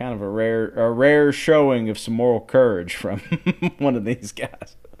kind of a rare showing of some moral courage from one of these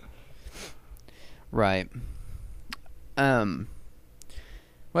guys. Right. Well,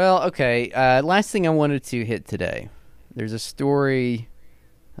 okay. Last thing I wanted to hit today. There's a story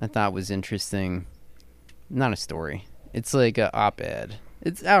I thought was interesting. Not a story. It's like a op-ed.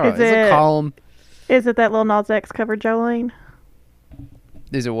 It's I don't know. It's a column. Is it that Lil Nas X covered Jolene?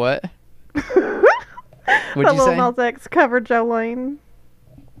 Is it what? That What'd you Lil say? Nas X covered Jolene.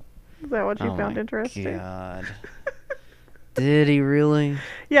 Is that what you found my interesting? God. Did he really?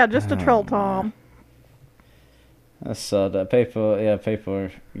 Yeah, just to troll Tom. I saw that people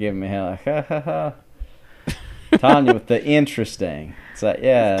are giving me hell like, ha ha ha. Tanya with the interesting. It's like,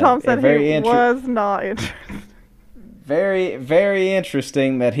 yeah. Tom said very he was not interested. Very, very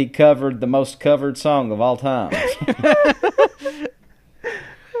interesting that he covered the most covered song of all time.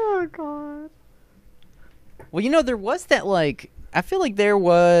 Oh, God. Well, there was that, like, I feel like there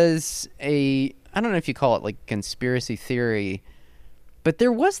was I don't know if you call it, like, conspiracy theory, but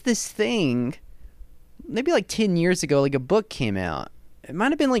there was this thing, maybe like 10 years ago, like a book came out. It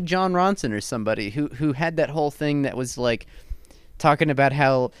might have been like John Ronson or somebody who had that whole thing that was like talking about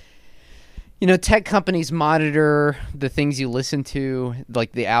how, tech companies monitor the things you listen to,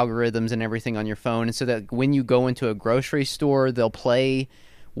 like the algorithms and everything on your phone. And so that when you go into a grocery store, they'll play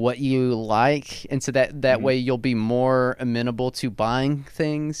what you like. And so that way you'll be more amenable to buying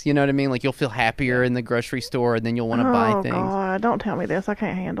things. You know what I mean? Like you'll feel happier in the grocery store and then you'll want to buy things. Oh, God. Don't tell me this. I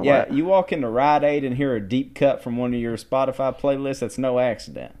can't handle it. Yeah, you walk into Rite Aid and hear a deep cut from one of your Spotify playlists. That's no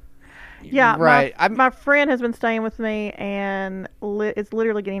accident. Yeah, right. My friend has been staying with me and is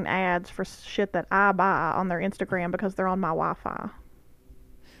literally getting ads for shit that I buy on their Instagram because they're on my Wi-Fi.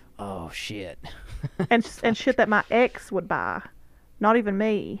 Oh, shit. and shit that my ex would buy. Not even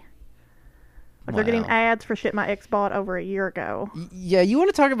me. Like they're getting ads for shit my ex bought over a year ago. Yeah, you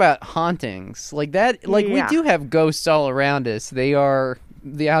want to talk about hauntings. Like that, like we do have ghosts all around us. They are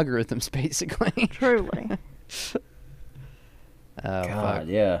the algorithms, basically. Truly. Oh, God, fuck.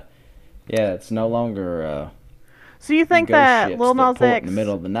 yeah. Yeah, it's no longer... So you think Ghost that ships Lil that Nas port X in the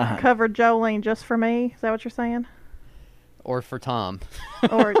middle of the night. covered Jolene just for me? Is that what you're saying? Or for Tom.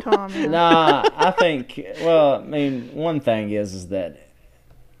 Or Tom? Yeah. Nah, I think. Well, I mean, one thing is that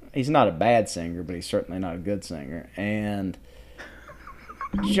he's not a bad singer, but he's certainly not a good singer. And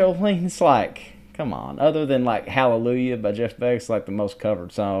Jolene's like, come on. Other than like "Hallelujah" by Jeff Beck, it's like the most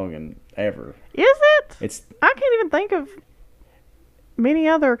covered song ever. Is it? It's I can't even think of many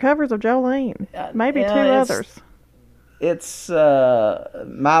other covers of Jolene. Maybe two others. It's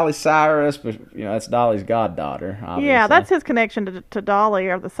Miley Cyrus, but that's Dolly's goddaughter. Obviously. Yeah, that's his connection to Dolly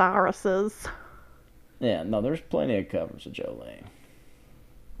or the Cyruses. Yeah, no, there's plenty of covers of Jolene.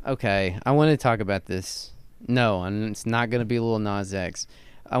 Okay, I want to talk about this. No, and it's not going to be Lil Nas X.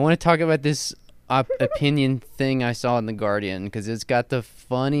 I want to talk about this opinion thing I saw in The Guardian, because it's got the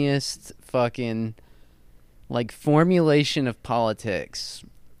funniest fucking, like, formulation of politics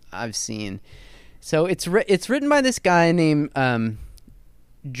I've seen. So it's written by this guy named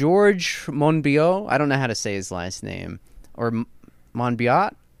George Monbiot. I don't know how to say his last name. Or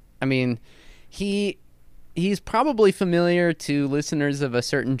Monbiot? I mean, he's probably familiar to listeners of a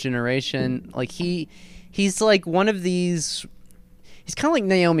certain generation. Like, he's like one of these... He's kind of like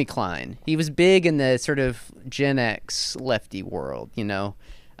Naomi Klein. He was big in the sort of Gen X lefty world, Yeah.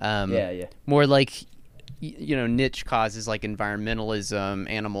 More like... niche causes like environmentalism,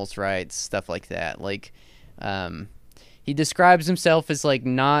 animals' rights, stuff like that. Like, he describes himself as like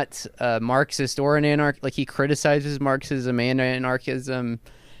not a Marxist or an anarchist. Like, he criticizes Marxism and anarchism,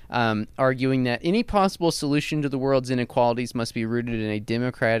 arguing that any possible solution to the world's inequalities must be rooted in a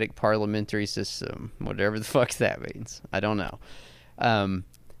democratic parliamentary system. Whatever the fuck that means, I don't know.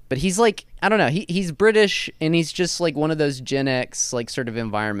 But he's like, I don't know, he's British, and he's just like one of those Gen X, like, sort of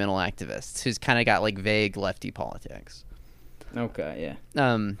environmental activists who's kind of got like vague lefty politics. Okay,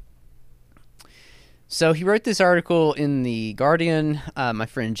 yeah. So he wrote this article in The Guardian. My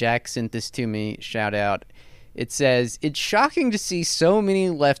friend Jack sent this to me, shout out. It says, "It's shocking to see so many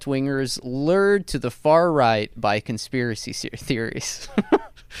left-wingers lured to the far right by conspiracy theories."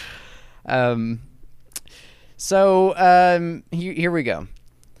 Here we go.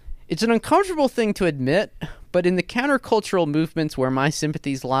 "It's an uncomfortable thing to admit, but in the countercultural movements where my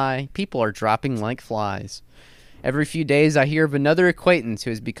sympathies lie, people are dropping like flies. Every few days I hear of another acquaintance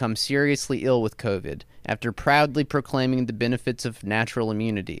who has become seriously ill with COVID after proudly proclaiming the benefits of natural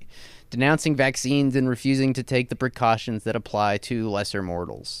immunity, denouncing vaccines and refusing to take the precautions that apply to lesser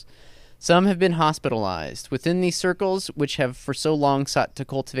mortals. Some have been hospitalized. Within these circles, which have for so long sought to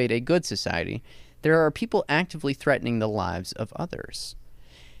cultivate a good society, there are people actively threatening the lives of others."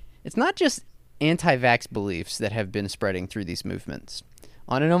 It's not just anti-vax beliefs that have been spreading through these movements.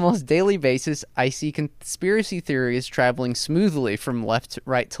 On an almost daily basis, I see conspiracy theories traveling smoothly from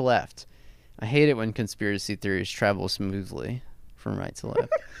right to left. I hate it when conspiracy theories travel smoothly from right to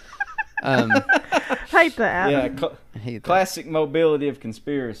left. Hate that. Yeah, I hate that. classic mobility of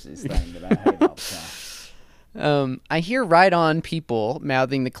conspiracies thing that I hate all the time. I hear right-on people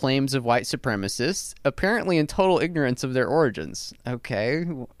mouthing the claims of white supremacists, apparently in total ignorance of their origins. Okay.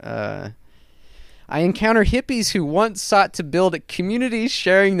 I encounter hippies who once sought to build communities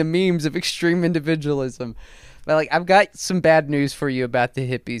sharing the memes of extreme individualism. But, like, I've got some bad news for you about the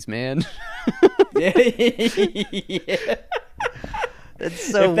hippies, man. Yeah.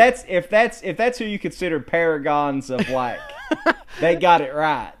 It's so... If that's who you consider paragons of, like, they got it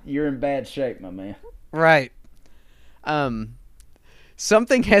right, you're in bad shape, my man. Right.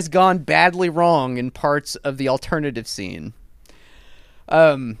 Something has gone badly wrong in parts of the alternative scene.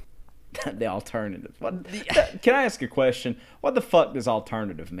 The alternative. Can I ask a question? What the fuck does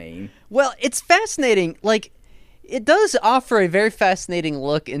alternative mean? Well, it's fascinating. Like, it does offer a very fascinating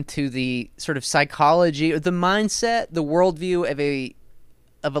look into the sort of psychology, or the mindset, the worldview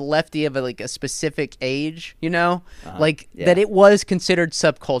of a lefty of a specific age, that it was considered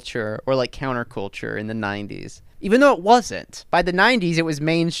subculture or like counterculture in the 90s, even though it wasn't. By the 90s, it was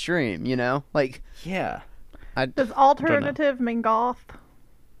mainstream, like, yeah. Does alternative mean goth?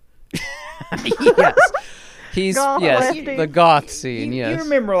 Yes. He's Goth lefty. The goth scene. You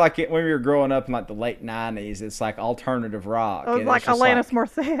remember like when we were growing up in like the late 90s, it's like alternative rock. It was like Alanis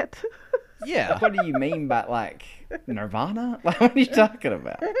Morissette. Yeah. What do you mean by like Nirvana? Like, what are you talking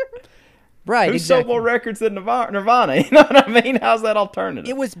about? Right. Who exactly. sold more records than Nirvana? You know what I mean? How's that alternative?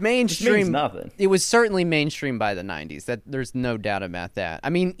 It was mainstream. It means nothing. It was certainly mainstream by the 90s. That there's no doubt about that. I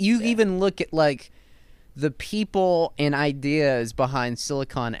mean, even look at like the people and ideas behind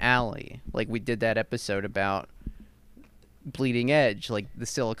Silicon Alley. Like, we did that episode about Bleeding Edge, like the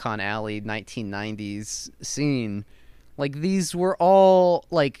Silicon Alley 1990s scene. Like, these were all,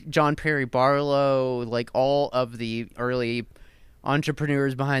 like, John Perry Barlow, like, all of the early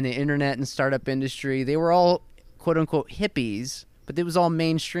entrepreneurs behind the internet and startup industry. They were all, quote-unquote, hippies, but it was all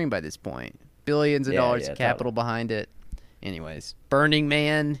mainstream by this point. Billions of dollars of capital behind it. Anyways, Burning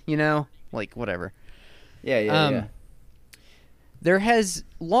Man, you know? Like, whatever. Yeah. There has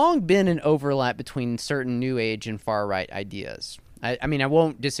long been an overlap between certain New Age and far-right ideas. I mean, I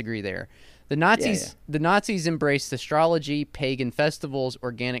won't disagree there. The Nazis embraced astrology, pagan festivals,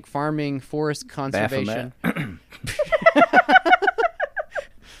 organic farming, forest conservation,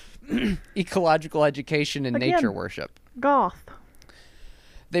 ecological education, and nature worship. Goth.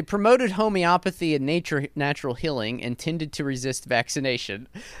 They promoted homeopathy and natural healing and tended to resist vaccination.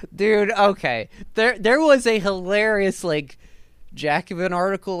 Dude, okay. There was a hilarious, like, Jacobin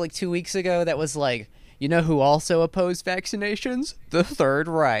article, like, 2 weeks ago that was like, you know who also opposed vaccinations? The Third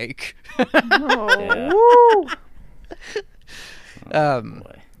Reich. Oh,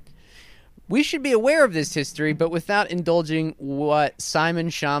 Boy. We should be aware of this history, but without indulging what Simon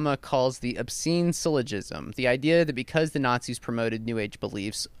Schama calls the obscene syllogism, the idea that because the Nazis promoted New Age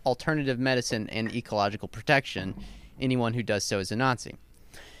beliefs, alternative medicine, and ecological protection, anyone who does so is a Nazi.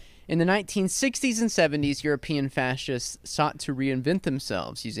 In the 1960s and 70s, European fascists sought to reinvent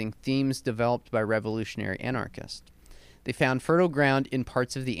themselves using themes developed by revolutionary anarchists. They found fertile ground in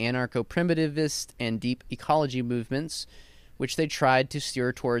parts of the anarcho-primitivist and deep ecology movements, which they tried to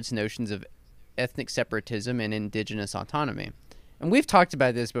steer towards notions of ethnic separatism and indigenous autonomy. And we've talked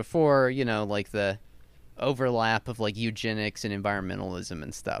about this before, you know, like the overlap of, like, eugenics and environmentalism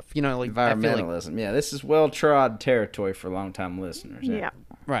and stuff. You know, like, Environmentalism. Yeah, this is well-trod territory for long-time listeners. yeah.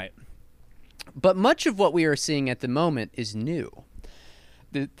 Right. But much of what we are seeing at the moment is new.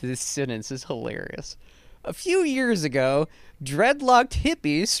 This sentence is hilarious. A few years ago, dreadlocked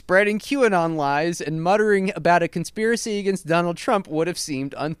hippies spreading QAnon lies and muttering about a conspiracy against Donald Trump would have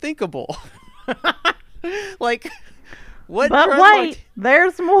seemed unthinkable. Like, what? But wait,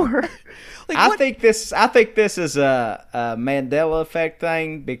 there's more. Like, I think this is a Mandela effect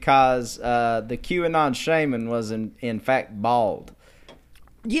thing because the QAnon shaman was in fact bald.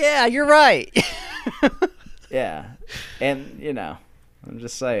 Yeah, you're right. Yeah, and you know, I'm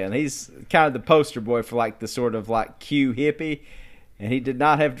just saying he's kind of the poster boy for like the sort of like Q hippie, and he did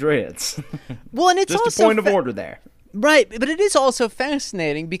not have dreads. Well, and it's just also a point of order there. Right, but it is also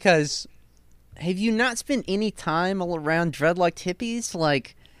fascinating because have you not spent any time around dreadlocked hippies?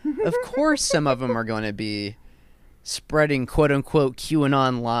 Like, of course some of them are going to be spreading quote-unquote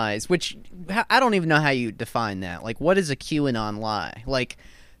QAnon lies, which I don't even know how you define that. Like, what is a QAnon lie? Like,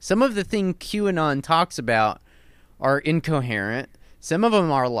 some of the things QAnon talks about are incoherent. Some of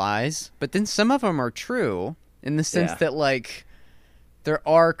them are lies, but then some of them are true in the sense that, like, there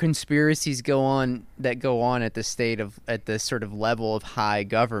are conspiracies go on at the sort of level of high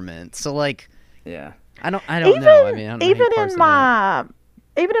government. So, like, yeah, I don't know. I mean, I don't know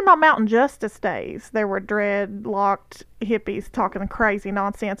even in my Mountain Justice days, there were dreadlocked hippies talking crazy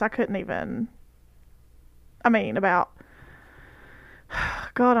nonsense. I couldn't even. I mean, about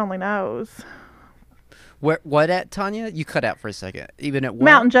God only knows. What at, Tanya? You cut out for a second. Even at what?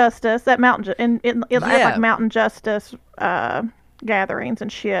 Mountain Justice, at like Mountain Justice gatherings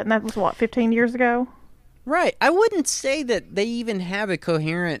and shit, and that was what 15 years ago. Right. I wouldn't say that they even have a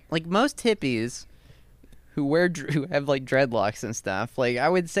coherent, like, most hippies who have like dreadlocks and stuff. Like, I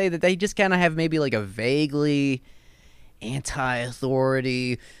would say that they just kind of have maybe like a vaguely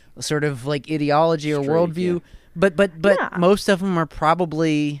anti-authority sort of like ideology or worldview. Yeah. But most of them are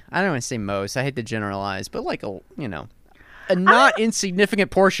probably, I don't want to say most, I hate to generalize, but like a not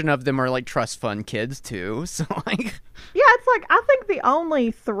insignificant portion of them are like trust fund kids too. So, like, yeah, it's like I think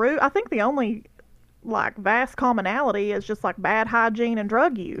the only like vast commonality is just like bad hygiene and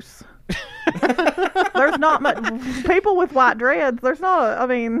drug use. There's not much people with white dreads. There's not. I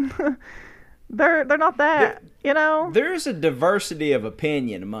mean, they're not that. You know, there's a diversity of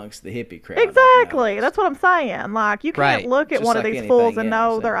opinion amongst the hippie crowd. Exactly. That's what I'm saying. Like, you can't look at just one of these fools and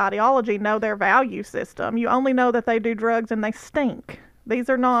know their ideology, know their value system. You only know that they do drugs and they stink. These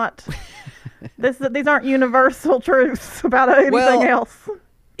are not. These aren't universal truths about anything else.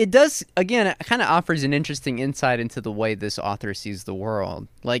 It does, again, it kind of offers an interesting insight into the way this author sees the world.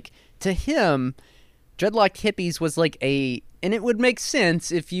 Like, to him, dreadlocked hippies was like and it would make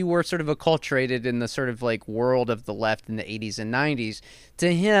sense if you were sort of acculturated in the sort of like world of the left in the 80s and 90s.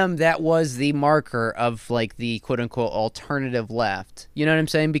 To him, that was the marker of like the quote-unquote alternative left. You know what I'm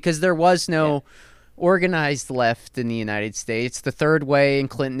saying? Because there was no organized left in the United States. The third way and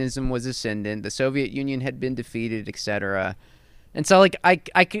Clintonism was ascendant. The Soviet Union had been defeated, etc. And so, like, I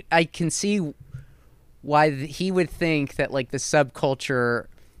can see why he would think that like the subculture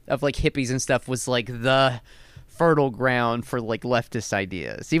of like hippies and stuff was like the fertile ground for like leftist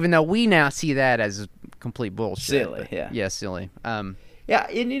ideas, even though we now see that as complete bullshit. Silly, yeah. Yeah, silly. Yeah,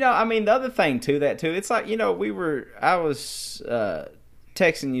 and I mean, the other thing to that too, it's like, I was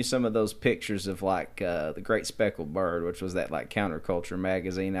texting you some of those pictures of like the Great Speckled Bird, which was that like counterculture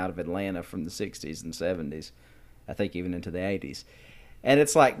magazine out of Atlanta from the 60s and 70s, I think even into the 80s. And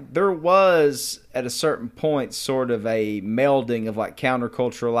it's like there was at a certain point sort of a melding of like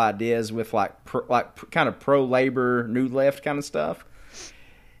countercultural ideas with like kind of pro-labor, new left kind of stuff.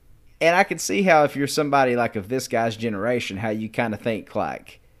 And I could see how if you're somebody like of this guy's generation, how you kind of think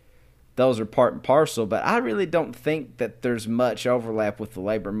like those are part and parcel. But I really don't think that there's much overlap with the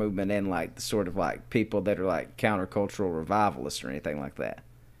labor movement and like the sort of like people that are like countercultural revivalists or anything like that.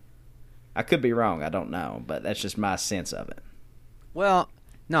 I could be wrong. I don't know. But that's just my sense of it. Well,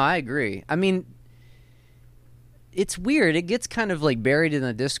 no, I agree. I mean, it's weird. It gets kind of like buried in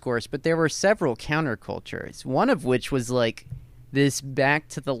the discourse, but there were several countercultures, one of which was like this back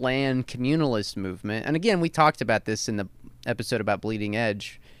to the land communalist movement. And again, we talked about this in the episode about Bleeding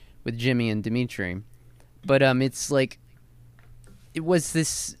Edge with Jimmy and Dimitri. But it's like it was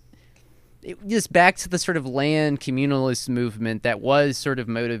this back to the sort of land communalist movement that was sort of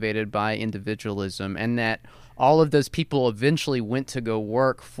motivated by individualism, and that all of those people eventually went to go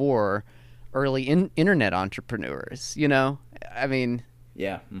work for early internet entrepreneurs, I mean,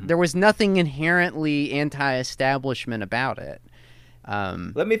 yeah, mm-hmm. There was nothing inherently anti-establishment about it.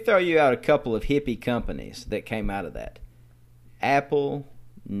 Let me throw you out a couple of hippie companies that came out of that. Apple,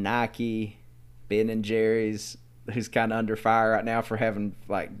 Nike, Ben & Jerry's, who's kind of under fire right now for having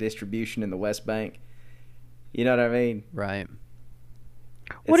like distribution in the West Bank. You know what I mean? Right.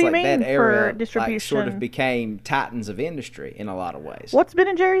 What do you like mean that era, for distribution? Like, sort of became titans of industry in a lot of ways. What's Ben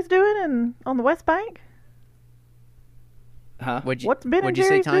and Jerry's doing on the West Bank? Huh? What's Ben and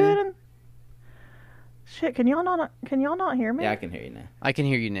Jerry's doing? Shit, can y'all not hear me? Yeah, I can hear you now. I can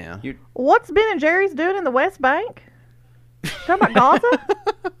hear you now. What's Ben and Jerry's doing in the West Bank? Talking about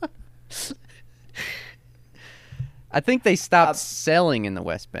Gaza? I think they stopped selling in the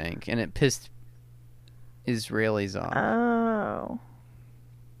West Bank, and it pissed Israelis off. Oh.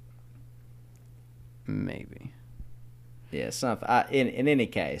 Maybe. Yeah, something. In any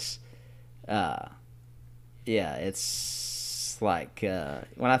case, yeah, it's like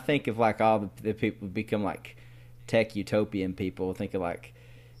when I think of like all the people who become like tech utopian people, think of like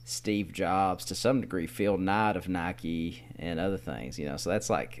Steve Jobs, to some degree Phil Knight of Nike and other things, So that's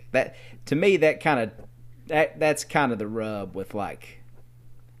like that to me. That's kind of the rub with like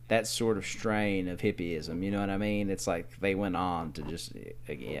that sort of strain of hippieism. You know what I mean? It's like they went on to just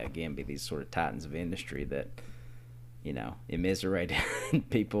again be these sort of titans of industry that immiserated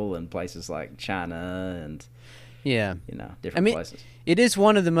people in places like China and different places. It is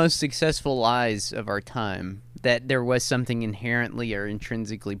one of the most successful lies of our time that there was something inherently or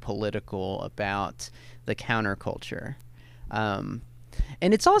intrinsically political about the counterculture. And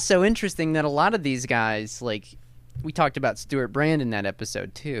it's also interesting that a lot of these guys, like we talked about Stuart Brand in that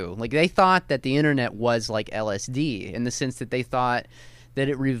episode too, like they thought that the internet was like LSD in the sense that they thought that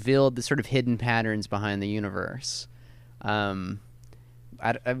it revealed the sort of hidden patterns behind the universe. I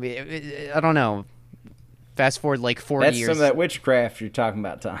don't know. Fast forward like 40 years. That's some of that witchcraft you're talking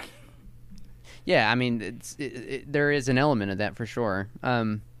about, Tom. Yeah, I mean, there is an element of that for sure.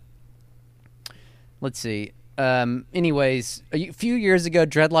 Let's see. Anyways, a few years ago,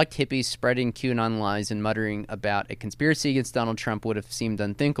 dreadlocked hippies spreading QAnon lies and muttering about a conspiracy against Donald Trump would have seemed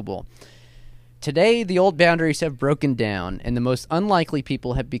unthinkable. Today, the old boundaries have broken down, and the most unlikely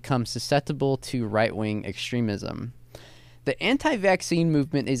people have become susceptible to right-wing extremism. The anti-vaccine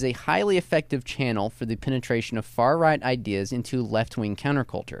movement is a highly effective channel for the penetration of far-right ideas into left-wing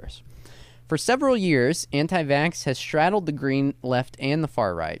countercultures. For several years, anti-vax has straddled the green left and the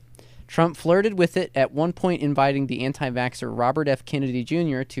far right. Trump flirted with it, at one point inviting the anti-vaxxer Robert F. Kennedy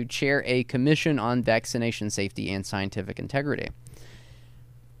Jr. to chair a commission on vaccination safety and scientific integrity.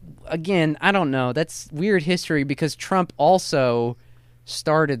 Again, I don't know. That's weird history because Trump also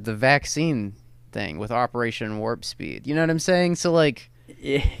started the vaccine thing with Operation Warp Speed. You know what I'm saying? So, like,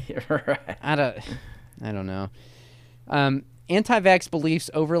 yeah, right. I don't know. Anti-vax beliefs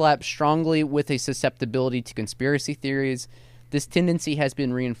overlap strongly with a susceptibility to conspiracy theories. This tendency has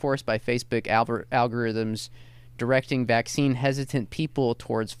been reinforced by Facebook algorithms directing vaccine-hesitant people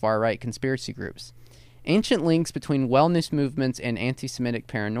towards far-right conspiracy groups. Ancient links between wellness movements and anti-Semitic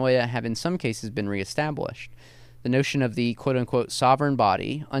paranoia have in some cases been reestablished. The notion of the quote-unquote sovereign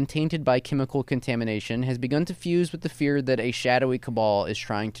body, untainted by chemical contamination, has begun to fuse with the fear that a shadowy cabal is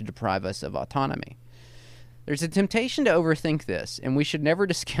trying to deprive us of autonomy. There's a temptation to overthink this, and we should never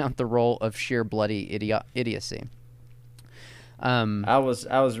discount the role of sheer bloody idiocy. I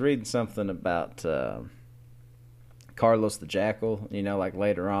was reading something about Carlos the Jackal. You know, like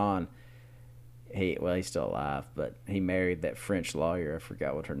later on, he's still alive, but he married that French lawyer. I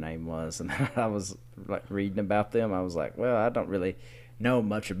forgot what her name was, and I was like reading about them. I was like, well, I don't really know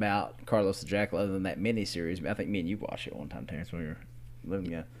much about Carlos the Jackal other than that miniseries. I think me and you watched it one time, Terrence, when we were living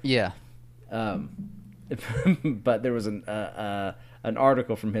together. Yeah. But there was an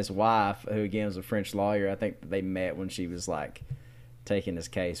article from his wife, who again was a French lawyer. I think they met when she was like taking his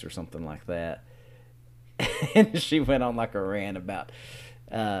case or something like that, and she went on like a rant about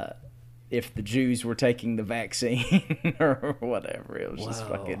if the Jews were taking the vaccine or whatever. It was just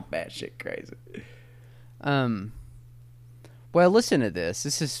fucking batshit crazy. Well, listen to this.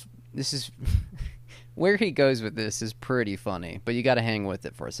 This is where he goes with this is pretty funny, but you got to hang with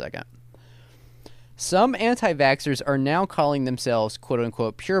it for a second. Some anti-vaxxers are now calling themselves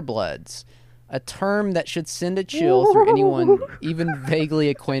quote-unquote purebloods, a term that should send a chill through anyone even vaguely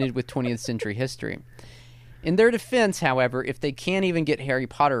acquainted with 20th century history. In their defense, however, if they can't even get Harry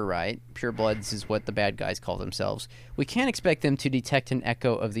Potter right, purebloods is what the bad guys call themselves, we can't expect them to detect an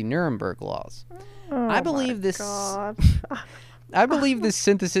echo of the Nuremberg laws. I believe this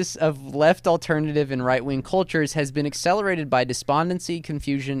synthesis of left alternative and right-wing cultures has been accelerated by despondency,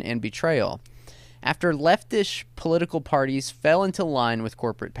 confusion, and betrayal. After leftish political parties fell into line with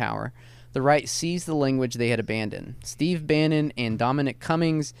corporate power, the right seized the language they had abandoned. Steve Bannon and Dominic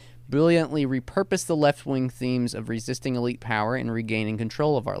Cummings brilliantly repurposed the left-wing themes of resisting elite power and regaining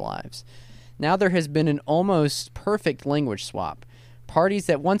control of our lives. Now there has been an almost perfect language swap. Parties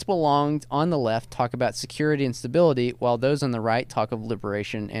that once belonged on the left talk about security and stability, while those on the right talk of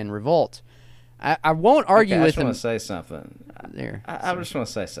liberation and revolt. I won't argue with them. I just want to say something. I just want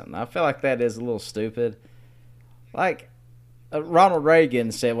to say something. I feel like that is a little stupid. Like, Ronald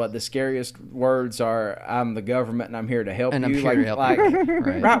Reagan said, what the scariest words are, I'm the government and I'm here to help you. I'm here to help you.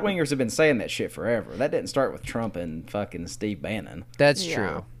 Right. Right-wingers have been saying that shit forever. That didn't start with Trump and fucking Steve Bannon. That's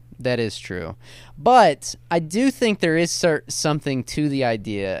true. That is true. But I do think there is something to the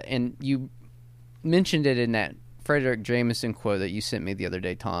idea, and you mentioned it in that Frederick Jameson quote that you sent me the other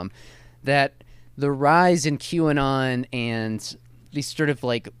day, Tom, that the rise in QAnon and these sort of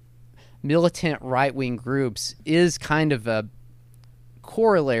like militant right-wing groups is kind of a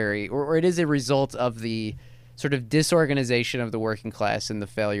corollary, or it is a result of the sort of disorganization of the working class and the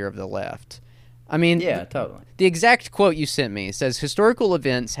failure of the left. I mean, yeah, totally. The exact quote you sent me says, historical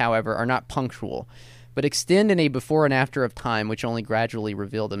events, however, are not punctual, but extend in a before and after of time which only gradually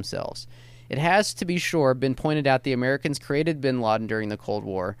reveal themselves. It has, to be sure, been pointed out the Americans created bin Laden during the Cold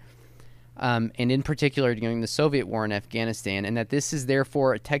War, and in particular during the Soviet war in Afghanistan, and that this is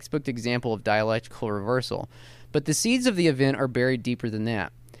therefore a textbook example of dialectical reversal. But the seeds of the event are buried deeper than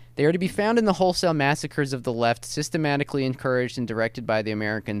that. They are to be found in the wholesale massacres of the left, systematically encouraged and directed by the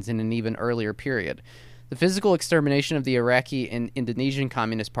Americans in an even earlier period. The physical extermination of the Iraqi and Indonesian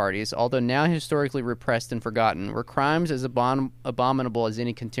communist parties, although now historically repressed and forgotten, were crimes as abominable as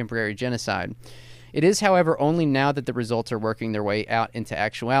any contemporary genocide. It is, however, only now that the results are working their way out into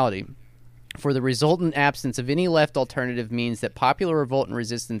actuality. For the resultant absence of any left alternative means that popular revolt and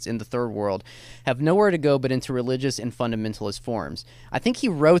resistance in the Third World have nowhere to go but into religious and fundamentalist forms. I think he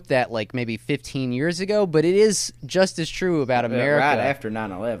wrote that like maybe 15 years ago, but it is just as true about America. Right after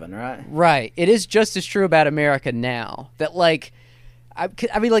 9/11, right? Right. It is just as true about America now. That like, I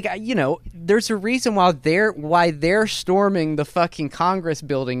mean, like, you know, there's a reason why they're storming the fucking Congress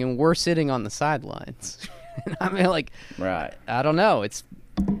building and we're sitting on the sidelines. I mean, like, right. I don't know. It's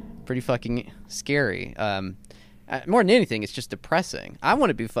pretty fucking scary. More than anything, it's just depressing. I want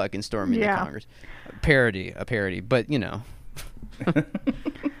to be fucking storming the Congress. A parody, but you know.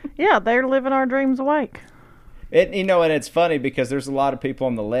 Yeah, they're living our dreams awake. And it's funny because there's a lot of people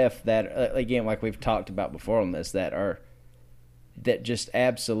on the left that, again, like we've talked about before on this, that just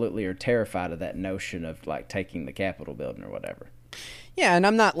absolutely are terrified of that notion of like taking the Capitol building or whatever. Yeah, and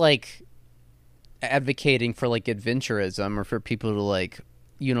I'm not like advocating for like adventurism or for people to like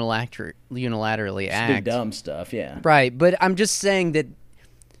unilaterally act. Do dumb stuff, yeah. Right, but I'm just saying that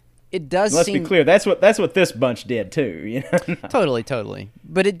it does Let's be clear, that's what this bunch did too, you know? Totally.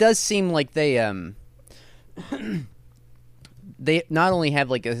 But it does seem like they they not only have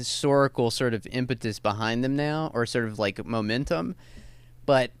like a historical sort of impetus behind them now, or sort of like momentum,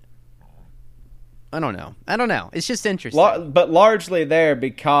 but I don't know. It's just interesting. But largely there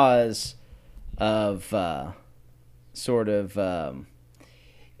because of sort of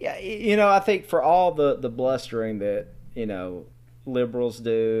yeah, I think for all the blustering that, liberals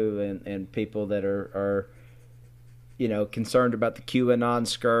do and people that are concerned about the QAnon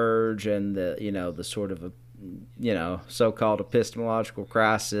scourge and the sort of so-called epistemological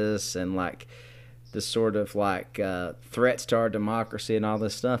crisis and like the sort of like threats to our democracy and all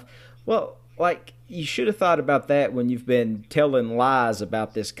this stuff. Well, like you should have thought about that when you've been telling lies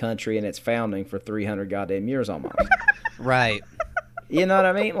about this country and its founding for 300 goddamn years almost. Right. You know what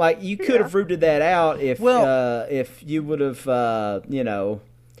I mean? Like you could have rooted that out if you would have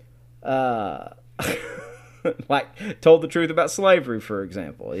like told the truth about slavery, for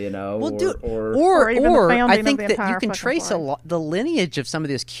example. Well, Or even the or I founding think of the that you entire can fucking trace flag. the lineage of some of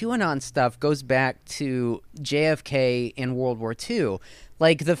this QAnon stuff goes back to JFK and World War II.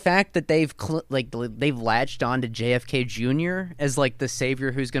 Like the fact that they've latched on to JFK Jr. as like the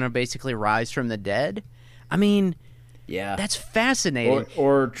savior who's going to basically rise from the dead. I mean, yeah, that's fascinating.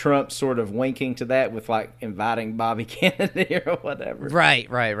 Or Trump sort of winking to that with like inviting Bobby Kennedy or whatever. Right.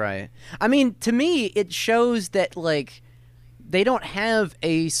 I mean, to me, it shows that like they don't have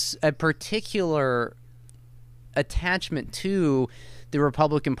a particular attachment to the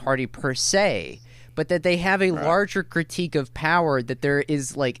Republican Party per se, but that they have a larger critique of power, that there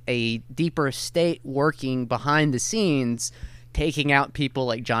is like a deeper state working behind the scenes, taking out people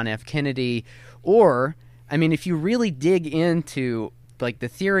like John F. Kennedy. Or, I mean, if you really dig into like the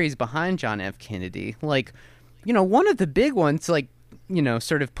theories behind John F. Kennedy, like, one of the big ones, like,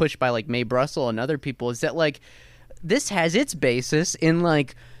 sort of pushed by like Mae Brussell and other people, is that like this has its basis in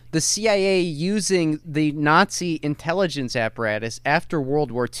like the CIA using the Nazi intelligence apparatus after World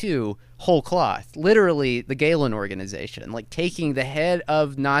War II whole cloth. Literally, the Gehlen organization, like taking the head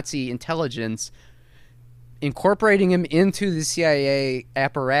of Nazi intelligence, incorporating him into the CIA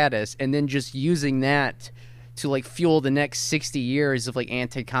apparatus, and then just using that to like fuel the next 60 years of like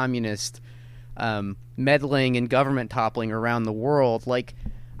anti-communist meddling and government toppling around the world. Like,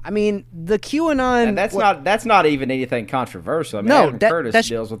 I mean, the QAnon... And that's not even anything controversial. I mean, No, Adam Curtis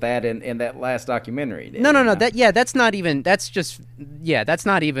deals with that in that last documentary. No. That's not even... That's just... Yeah, that's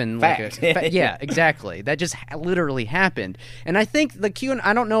not even... Fact. Yeah, exactly. That just literally happened. And I think the QAnon...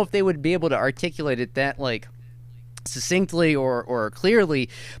 I don't know if they would be able to articulate it that, like, succinctly or clearly,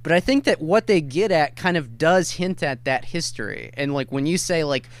 but I think that what they get at kind of does hint at that history. And, like, when you say,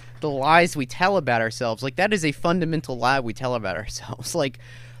 like, the lies we tell about ourselves, like, that is a fundamental lie we tell about ourselves. Like...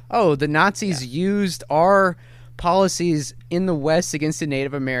 Oh, the Nazis used our policies in the West against the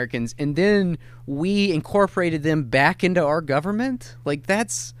Native Americans, and then we incorporated them back into our government? Like,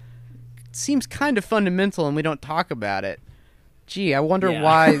 seems kind of fundamental, and we don't talk about it. Gee, I wonder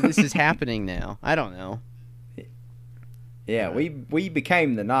why this is happening now. I don't know. Yeah, we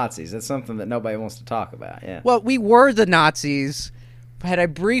became the Nazis. That's something that nobody wants to talk about, yeah. Well, we were the Nazis, had a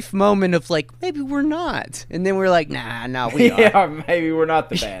brief moment of like, maybe we're not, and then we're like, nah, we are. Yeah, maybe we're not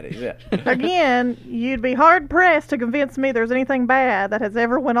the baddies. Yeah. Again, you'd be hard pressed to convince me there's anything bad that has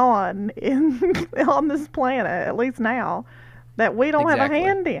ever went on on this planet, at least now, that we don't have a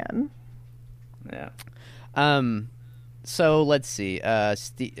hand in. Yeah. So let's see.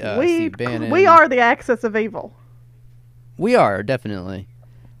 Steve Bannon. We are the axis of evil. We are, definitely.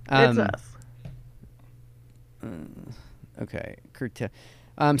 It's us. Okay.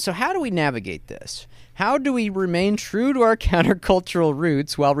 So how do we navigate this? How do we remain true to our countercultural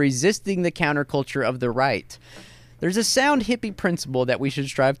roots while resisting the counterculture of the right? There's a sound hippie principle that we should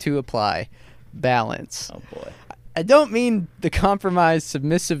strive to apply. Balance. Oh, boy. I don't mean the compromised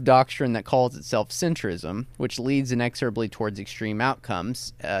submissive doctrine that calls itself centrism, which leads inexorably towards extreme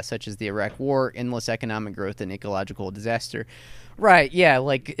outcomes, such as the Iraq War, endless economic growth, and ecological disaster. Right, yeah,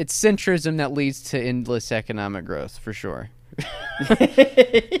 like it's centrism that leads to endless economic growth, for sure.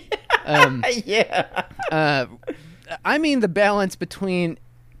 Yeah. I mean the balance between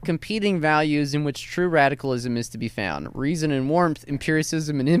competing values in which true radicalism is to be found: reason and warmth,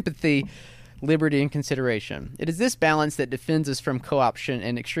 empiricism and empathy, liberty and consideration. It is this balance that defends us from co-option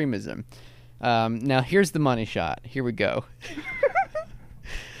and extremism. Now here's the money shot. Here we go.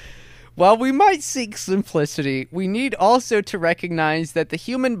 While we might seek simplicity, we need also to recognize that the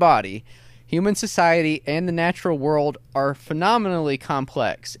human body, human society, and the natural world are phenomenally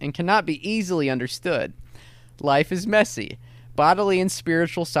complex and cannot be easily understood. Life is messy. Bodily and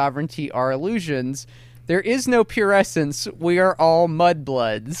spiritual sovereignty are illusions. There is no pure essence. We are all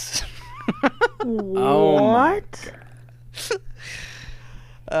mudbloods. What?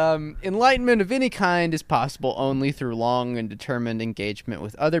 Enlightenment of any kind is possible only through long and determined engagement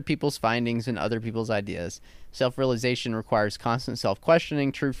with other people's findings and other people's ideas. Self-realization requires constant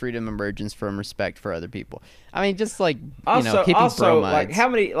self-questioning. True freedom emerges from respect for other people. I mean, just like, hippie also, bromides. like, how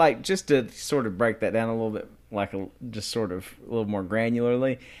many, like, just to sort of break that down a little bit just sort of a little more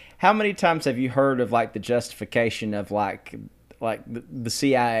granularly, how many times have you heard of like the justification of like the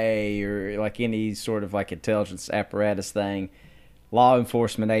CIA or like any sort of like intelligence apparatus thing, law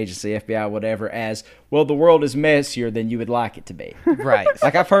enforcement agency, FBI, whatever, as, well, the world is messier than you would like it to be. Right.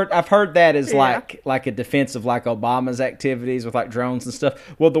 Like I've heard that as like a defense of like Obama's activities with like drones and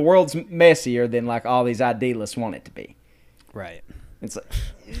stuff. Well, the world's messier than like all these idealists want it to be. Right. It's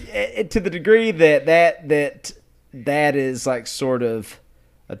like, to the degree that is like sort of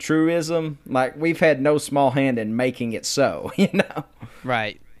a truism. Like we've had no small hand in making it so, you know.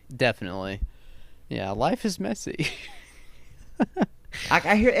 Right. Definitely. Yeah, life is messy.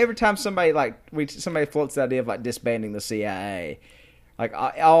 I hear every time somebody floats the idea of like disbanding the CIA, like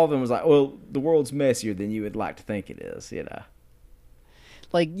all of them was like, well, the world's messier than you would like to think it is, you know.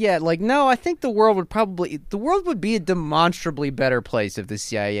 No, I think the world would be a demonstrably better place if the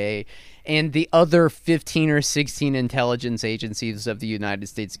CIA and the other 15 or 16 intelligence agencies of the United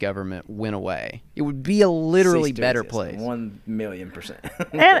States government went away. It would be a literally better place.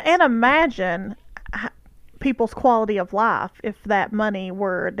 1,000,000%. And imagine people's quality of life if that money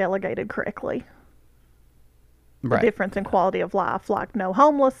were delegated correctly. The Right. difference in quality of life, like no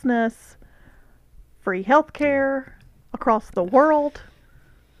homelessness, free health care across the world.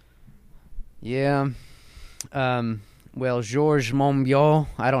 Yeah. Well, Georges Monbiot,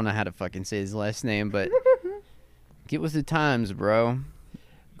 I don't know how to fucking say his last name, but get with the times, bro.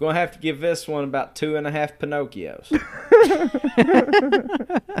 Gonna have to give this one about 2.5 Pinocchios.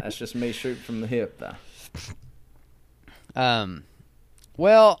 That's just me shooting from the hip, though.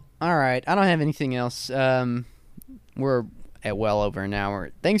 Well, all right. I don't have anything else. We're at well over an hour.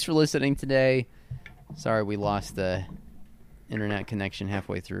 Thanks for listening today. Sorry we lost the internet connection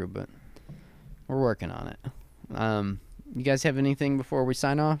halfway through, but we're working on it. You guys have anything before we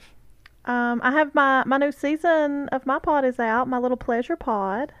sign off? I have my new season of my pod is out. My little pleasure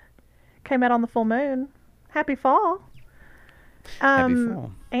pod came out on the full moon. Happy fall. Happy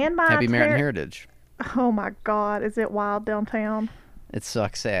fall. And my Happy American Heritage. Oh my God, is it wild downtown? It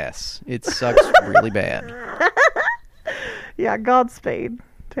sucks ass. It sucks really bad. Yeah, Godspeed,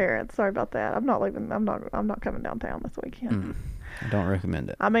 Terrence. Sorry about that. I'm not leaving. I'm not coming downtown this weekend. I don't recommend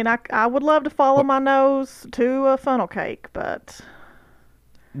it. I mean, I would love to follow my nose to a funnel cake, but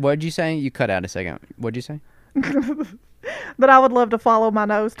What'd you say? You cut out a second. What'd you say? but I would love to follow my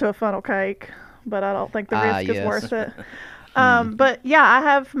nose to a funnel cake, but I don't think the risk is yes. worth it. But yeah, I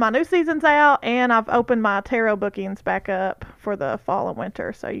have my new seasons out, and I've opened my tarot bookings back up for the fall and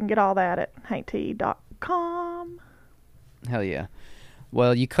winter, so you can get all that at hanktea.com. Hell yeah.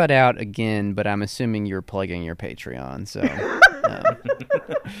 Well, you cut out again, but I'm assuming you're plugging your Patreon, so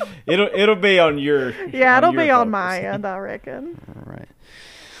It'll be on your It'll be on vocals. my end, I reckon. all right.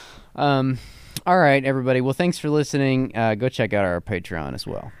 All right, everybody. Well, thanks for listening. Go check out our Patreon as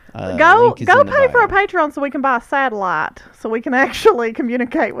well. Go link is in the pay for bio. a Patreon so we can buy a satellite so we can actually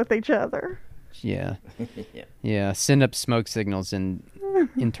communicate with each other. Yeah. Yeah. Yeah. Send up smoke signals and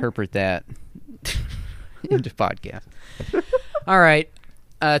interpret that into podcast. All right.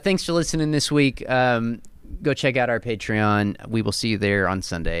 Thanks for listening this week. Go check out our Patreon. We will see you there on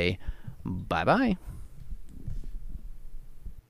Sunday. Bye-bye.